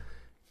head,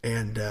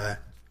 and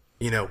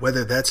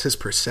whether that's his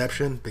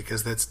perception,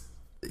 because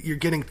you're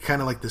getting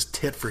kind of like this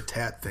tit for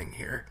tat thing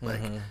here.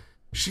 Like,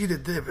 she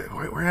did this,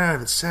 we're not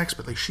having sex,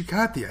 but like she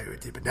got the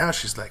IUD, but now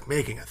she's like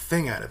making a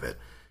thing out of it.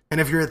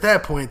 And if you're at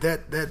that point,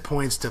 that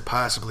points to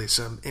possibly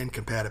some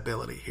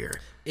incompatibility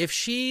here. If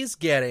she's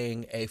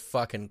getting a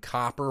fucking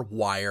copper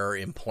wire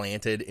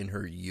implanted in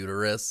her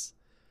uterus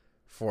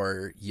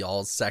for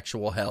y'all's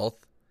sexual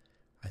health,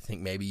 I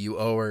think maybe you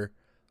owe her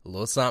a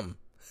little something.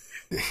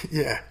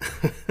 Yeah.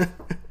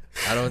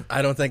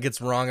 I don't think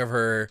it's wrong of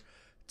her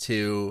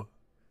to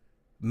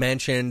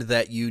mention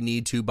that you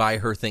need to buy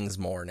her things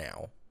more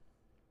now.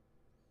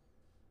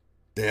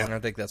 I Yeah.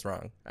 don't think that's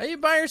wrong. You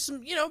buy her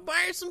some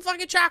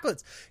fucking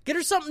chocolates. Get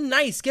her something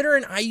nice. Get her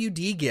an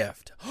IUD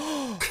gift.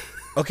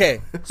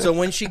 Okay, so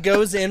when she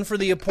goes in for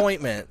the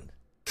appointment,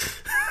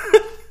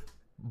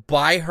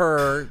 buy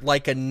her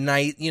like a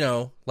night,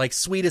 like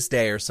Sweetest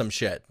Day or some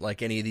shit,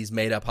 like any of these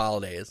made up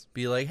holidays.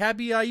 Be like,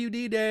 happy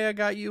IUD day. I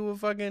got you a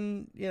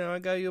fucking, I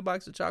got you a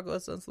box of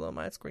chocolates and some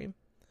ice cream.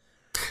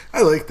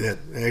 I like that,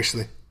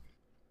 actually.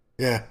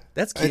 Yeah.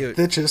 That's cute.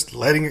 That's just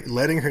letting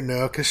her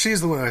know, because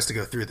she's the one who has to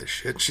go through this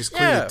shit. She's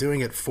clearly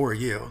doing it for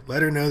you.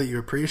 Let her know that you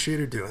appreciate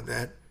her doing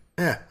that.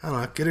 Yeah, I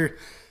don't know.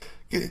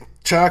 Get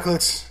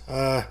chocolates,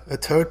 a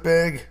tote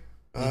bag,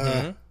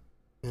 the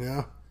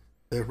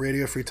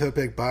Radio Free Tote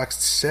Bag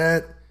boxed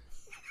set,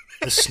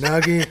 a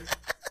Snuggie.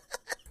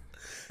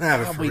 Nah,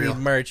 but for we real.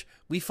 need merch.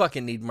 We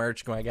fucking need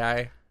merch, my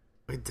guy.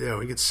 We do.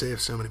 We could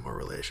save so many more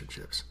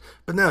relationships.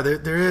 But no,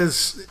 there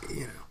is,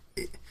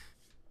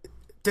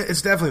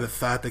 it's definitely the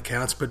thought that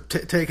counts, but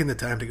taking the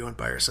time to go and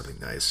buy her something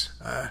nice,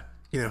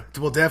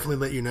 will definitely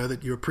let you know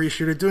that you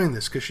appreciate her doing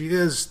this, because she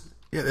is,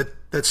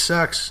 that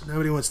sucks.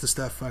 Nobody wants to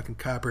stuff fucking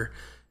copper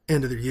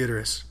into their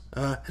uterus.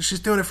 And she's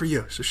doing it for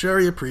you, so show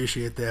her you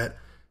appreciate that.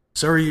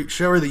 Show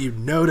her that you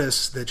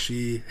notice that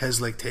she has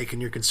like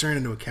taken your concern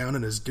into account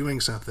and is doing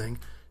something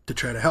to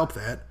try to help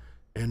that.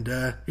 And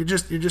you're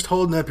just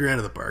holding up your end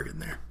of the bargain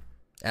there.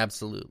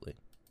 Absolutely.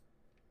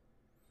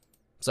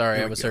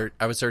 Sorry,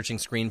 I was searching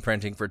screen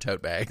printing for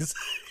tote bags.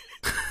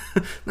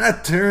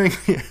 Not during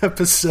the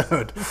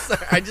episode.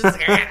 Sorry, I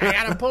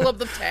gotta pull up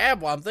the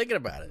tab while I'm thinking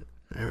about it.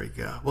 There we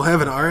go. We'll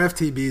have an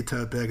RFTB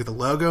tote bag with the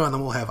logo, and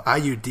then we'll have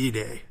IUD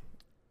Day.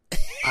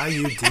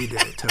 IUD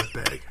Day tote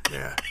bag.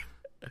 Yeah.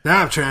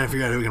 Now I'm trying to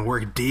figure out who we can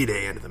work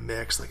D-Day into the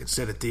mix. Like,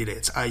 instead of D-Day,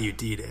 it's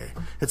IUD Day.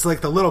 It's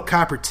like the little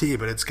copper T,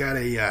 but it's got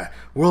a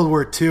World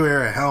War II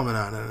era helmet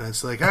on it, and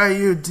it's like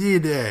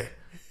IUD Day.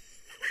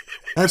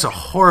 That's a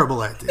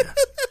horrible idea.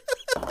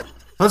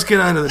 Let's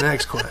get on to the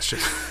next question.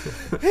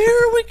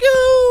 Here we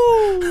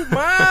go.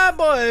 My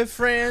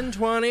boyfriend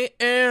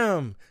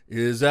 20M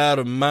is out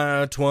of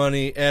my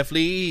 20F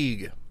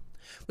league.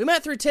 We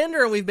met through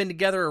Tinder and we've been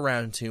together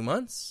around 2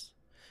 months.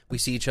 We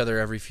see each other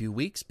every few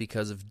weeks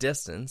because of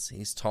distance.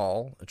 He's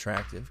tall,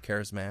 attractive,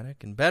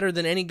 charismatic, and better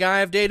than any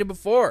guy I've dated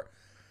before.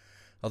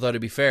 Although, to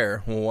be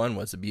fair, one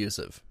was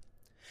abusive.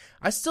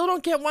 I still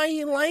don't get why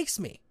he likes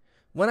me,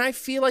 when I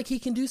feel like he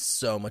can do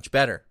so much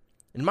better.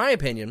 In my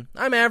opinion,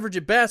 I'm average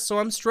at best, so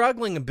I'm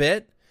struggling a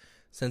bit,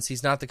 since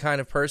he's not the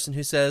kind of person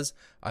who says,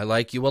 I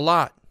like you a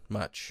lot,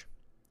 much.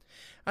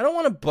 I don't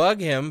want to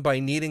bug him by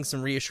needing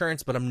some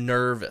reassurance, but I'm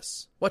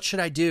nervous. What should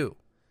I do?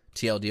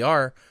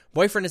 TLDR,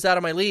 boyfriend is out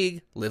of my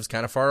league, lives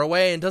kind of far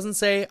away, and doesn't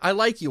say, I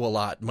like you a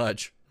lot,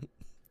 much.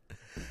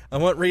 I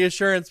want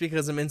reassurance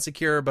because I'm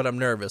insecure, but I'm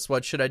nervous.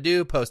 What should I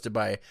do? Posted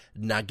by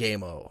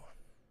Nagamo.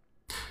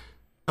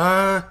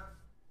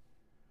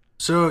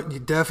 So you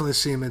definitely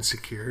seem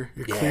insecure.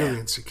 You're clearly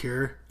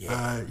insecure.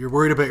 Yeah. You're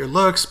worried about your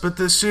looks, but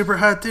this super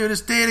hot dude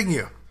is dating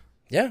you.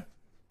 Yeah.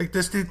 Like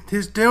this dude,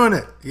 he's doing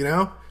it, you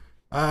know?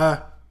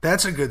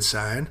 That's a good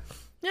sign.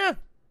 Yeah.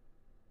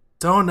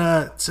 Don't,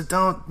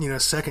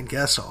 second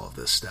guess all of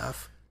this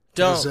stuff.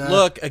 Don't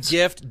look a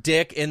gift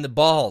dick in the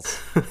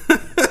balls.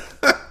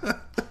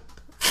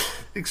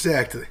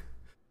 Exactly.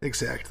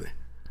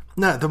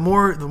 No, the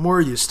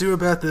more you stew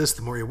about this,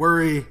 the more you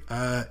worry,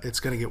 it's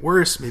going to get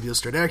worse. Maybe you'll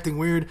start acting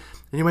weird,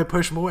 and you might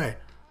push him away.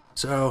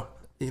 So,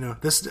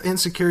 this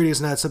insecurity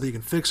is not something you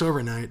can fix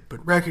overnight,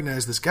 but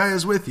recognize this guy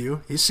is with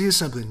you. He sees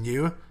something in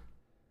you.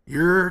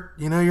 You're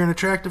an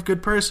attractive,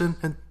 good person,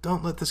 and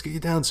don't let this get you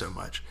down so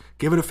much.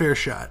 Give it a fair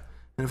shot.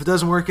 And if it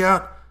doesn't work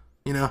out,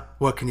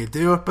 what can you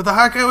do? But the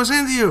hot guy was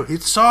into you. He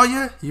saw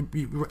you.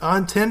 You were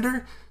on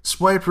Tinder,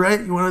 swiped right.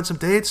 You went on some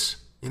dates.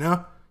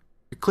 You're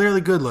clearly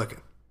good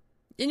looking.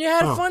 And you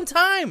had a fun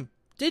time.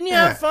 Didn't you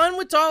have fun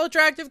with tall,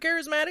 attractive,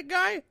 charismatic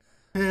guy?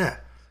 Yeah.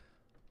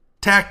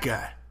 Tack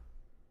guy.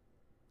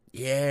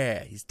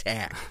 Yeah, he's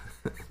tack.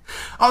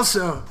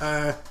 Also,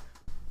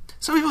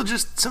 some people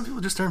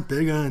just aren't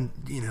big on,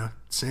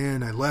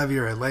 saying I love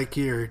you or I like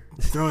you or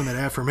throwing that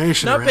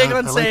affirmation Not around. big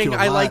on saying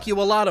I like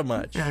you a lot of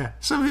much. Yeah.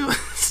 Some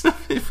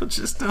people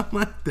just don't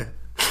like that.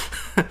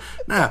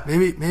 No,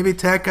 maybe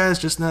tack guy is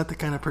just not the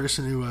kind of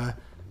person who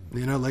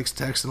likes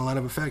texting a lot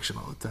of affection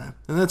all the time.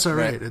 And that's all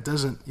right. It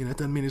doesn't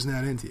mean he's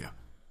not into you.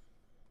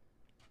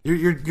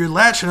 You're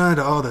latching on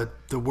to all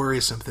the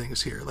worrisome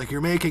things here. Like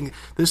you're making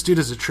this dude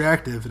is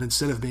attractive, and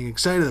instead of being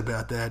excited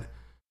about that,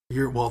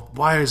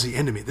 why is he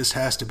into me? This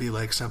has to be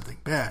like something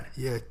bad.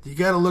 Yeah, you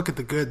got to look at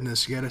the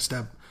goodness. You got to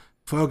stop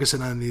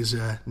focusing on these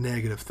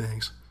negative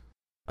things.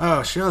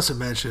 Oh, she also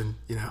mentioned,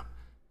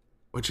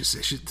 what'd you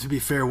say? To be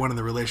fair, one of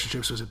the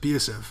relationships was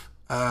abusive.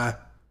 I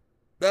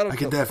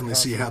can definitely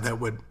see how that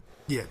would.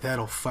 Yeah,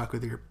 that'll fuck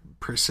with your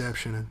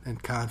perception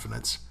and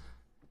confidence.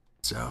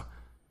 So,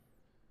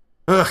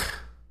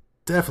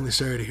 definitely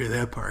sorry to hear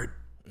that part.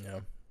 Yeah,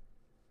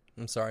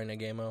 I'm sorry,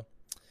 Nagamo.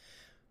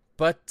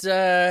 But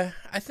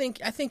I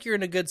think you're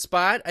in a good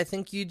spot. I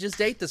think you just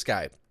date this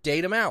guy,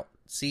 date him out,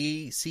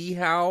 see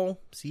how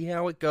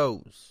it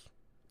goes.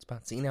 It's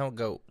about seeing how it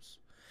goes.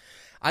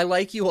 I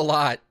like you a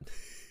lot.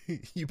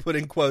 You put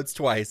in quotes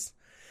twice.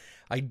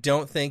 I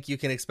don't think you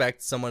can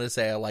expect someone to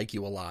say I like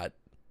you a lot.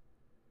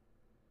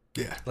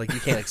 Yeah. Like you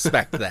can't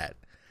expect that.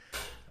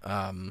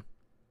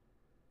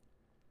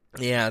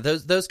 Yeah,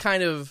 those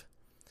kind of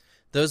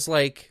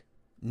like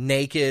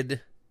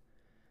naked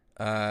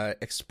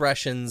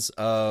expressions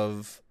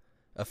of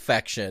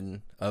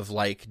affection, of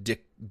like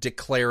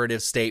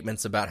declarative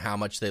statements about how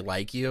much they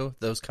like you,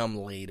 those come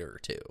later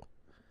too.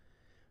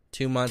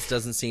 2 months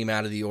doesn't seem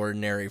out of the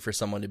ordinary for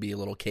someone to be a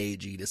little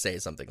cagey to say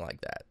something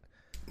like that.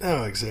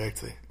 No,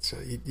 exactly. So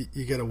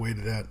you got to wait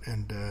it out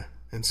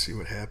and see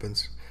what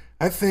happens.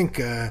 I think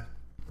I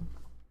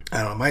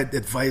don't know, my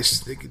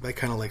advice, my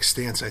kind of like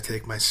stance I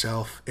take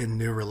myself in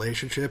new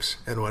relationships,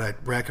 and what I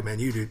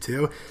recommend you do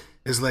too,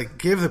 is like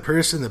give the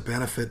person the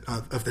benefit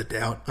of the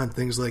doubt on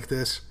things like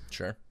this.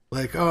 Sure.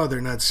 Like, oh,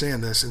 they're not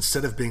saying this,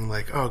 instead of being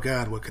like, oh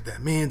God, what could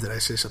that mean? Did I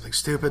say something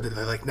stupid? Did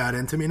they like not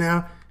into me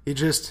now? You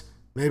just,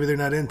 maybe they're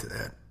not into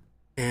that.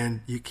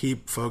 And you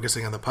keep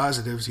focusing on the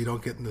positives. You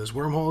don't get in those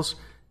wormholes,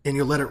 and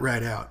you let it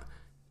ride out.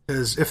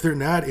 Because if they're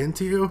not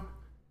into you,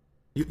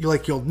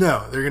 you'll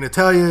know. They're going to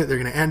tell you, they're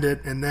going to end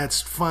it, and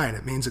that's fine.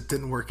 It means it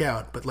didn't work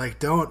out. But like,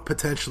 don't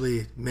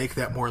potentially make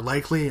that more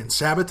likely and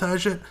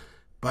sabotage it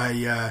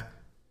by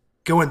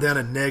going down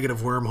a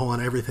negative wormhole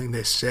on everything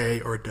they say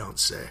or don't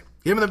say.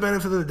 Give them the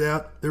benefit of the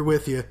doubt. They're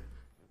with you.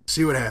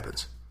 See what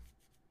happens.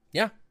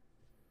 Yeah.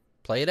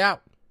 Play it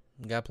out.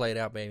 You got to play it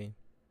out, baby.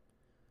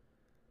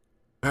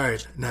 All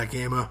right,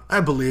 Nagamo, I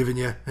believe in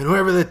you. And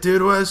whoever that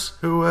dude was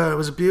who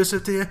was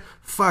abusive to you,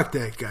 fuck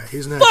that guy.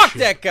 He's not Fuck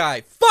shit. that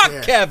guy.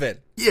 Fuck Kevin.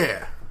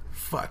 Yeah.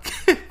 Fuck.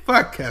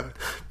 Fuck Kevin.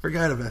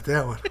 Forgot about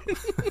that one.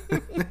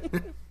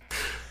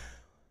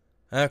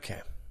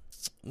 Okay.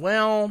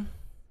 Well,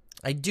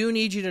 I do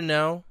need you to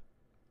know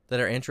that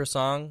our intro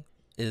song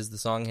is the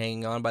song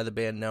Hanging On by the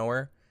band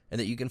Nowhere, and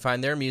that you can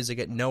find their music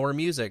at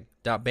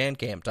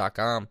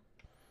nowheremusic.bandcamp.com.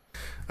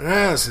 And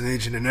I also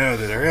need you to know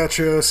that our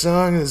outro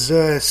song is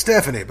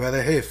Stephanie by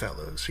the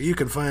Hayfellows, who you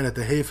can find at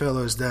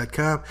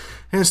thehayfellows.com,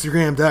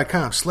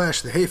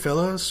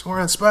 Instagram.com/thehayfellows, or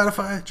on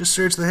Spotify, just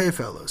search the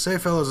Hayfellows.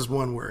 Hayfellows is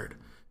one word,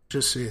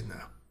 just so you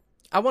know.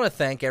 I want to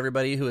thank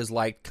everybody who has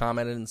liked,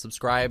 commented, and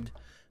subscribed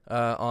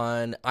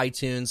on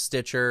iTunes,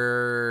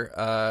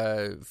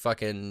 Stitcher,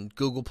 fucking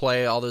Google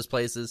Play, all those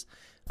places.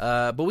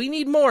 But we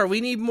need more. We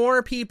need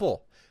more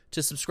people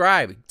to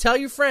subscribe. Tell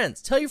your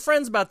friends. Tell your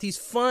friends about these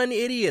fun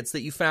idiots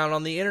that you found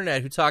on the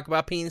internet who talk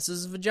about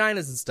penises and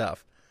vaginas and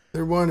stuff.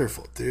 They're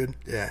wonderful, dude.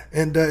 Yeah.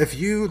 And if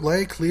you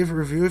leave a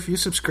review, if you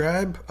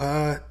subscribe,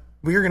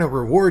 we are going to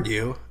reward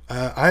you.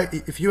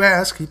 If you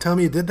ask, you tell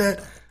me you did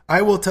that,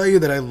 I will tell you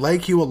that I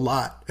like you a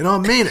lot. And I'll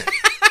mean it.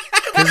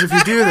 Because if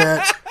you do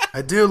that,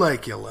 I do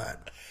like you a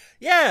lot.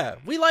 Yeah,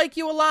 we like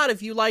you a lot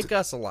if you like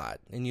us a lot.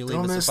 And you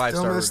leave us a 5-star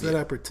review. Don't miss that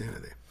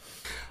opportunity.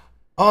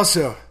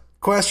 Also,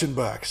 question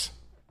box.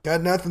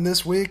 Got nothing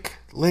this week?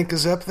 Link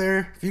is up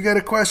there. If you got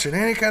a question,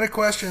 any kind of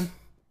question,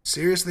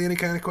 seriously, any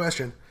kind of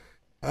question,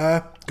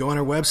 go on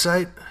our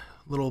website,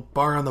 little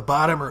bar on the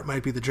bottom, or it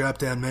might be the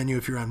drop-down menu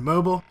if you're on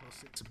mobile.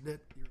 Submit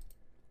your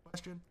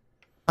question.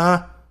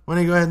 Why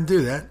don't you go ahead and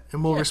do that,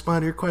 and we'll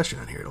respond to your question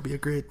on here. It'll be a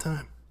great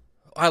time.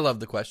 I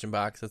love the question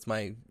box. That's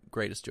my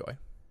greatest joy.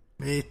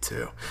 Me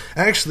too.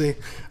 Actually,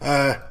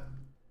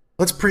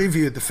 let's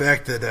preview the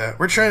fact that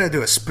we're trying to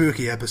do a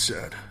spooky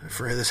episode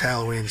for this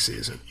Halloween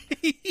season.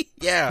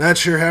 Yeah. Not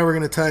sure how we're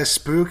going to tie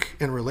spook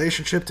and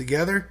relationship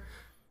together,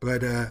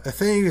 but a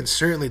thing you can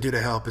certainly do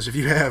to help is if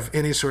you have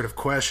any sort of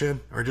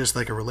question or just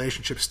like a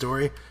relationship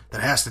story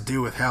that has to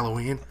do with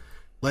Halloween.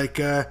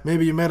 Like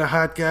maybe you met a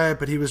hot guy,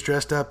 but he was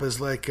dressed up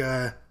as like,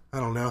 I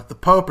don't know, the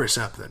Pope or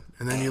something.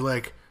 And then you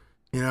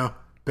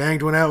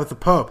banged one out with the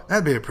Pope.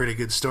 That'd be a pretty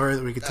good story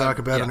that we could talk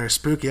about on our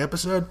spooky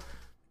episode.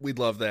 We'd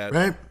love that.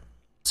 Right?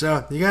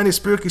 So, you got any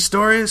spooky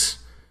stories?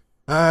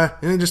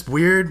 Any just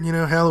weird,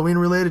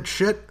 Halloween-related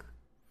shit?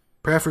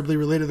 Preferably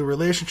related to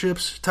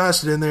relationships?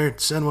 Toss it in there.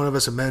 Send one of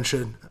us a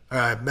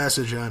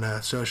message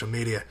on social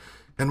media.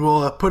 And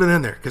we'll put it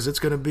in there, because it's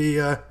going to be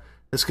a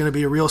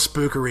real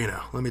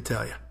spookerino, let me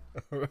tell you.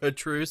 A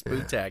true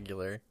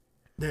spooktacular.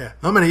 Yeah.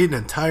 I'm going to eat an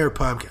entire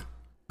pumpkin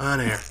on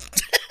air.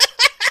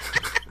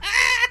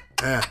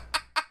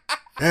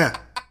 Yeah.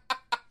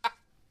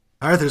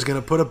 Arthur's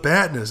going to put a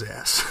bat in his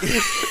ass.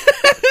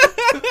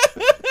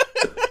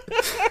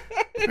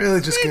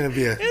 Really just going to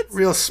be a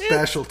real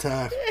special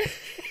time.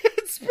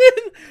 It's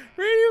been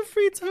Radio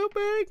Free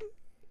Topag.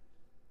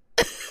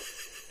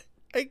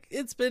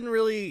 It's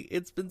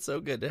been so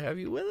good to have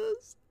you with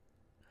us.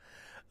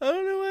 I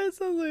don't know why it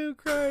sounds like I'm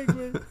crying,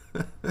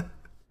 but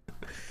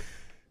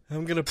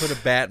I'm going to put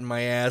a bat in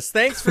my ass.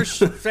 Thanks for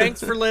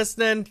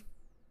listening.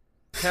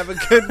 Have a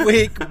good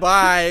week.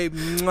 Bye.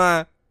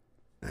 Mwah.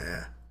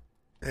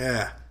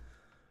 Yeah.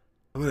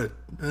 I'm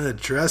gonna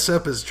dress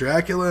up as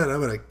Dracula and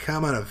I'm gonna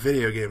come on a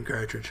video game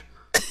cartridge.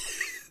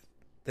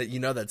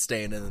 That's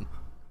staying in.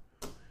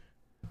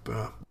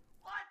 Boom.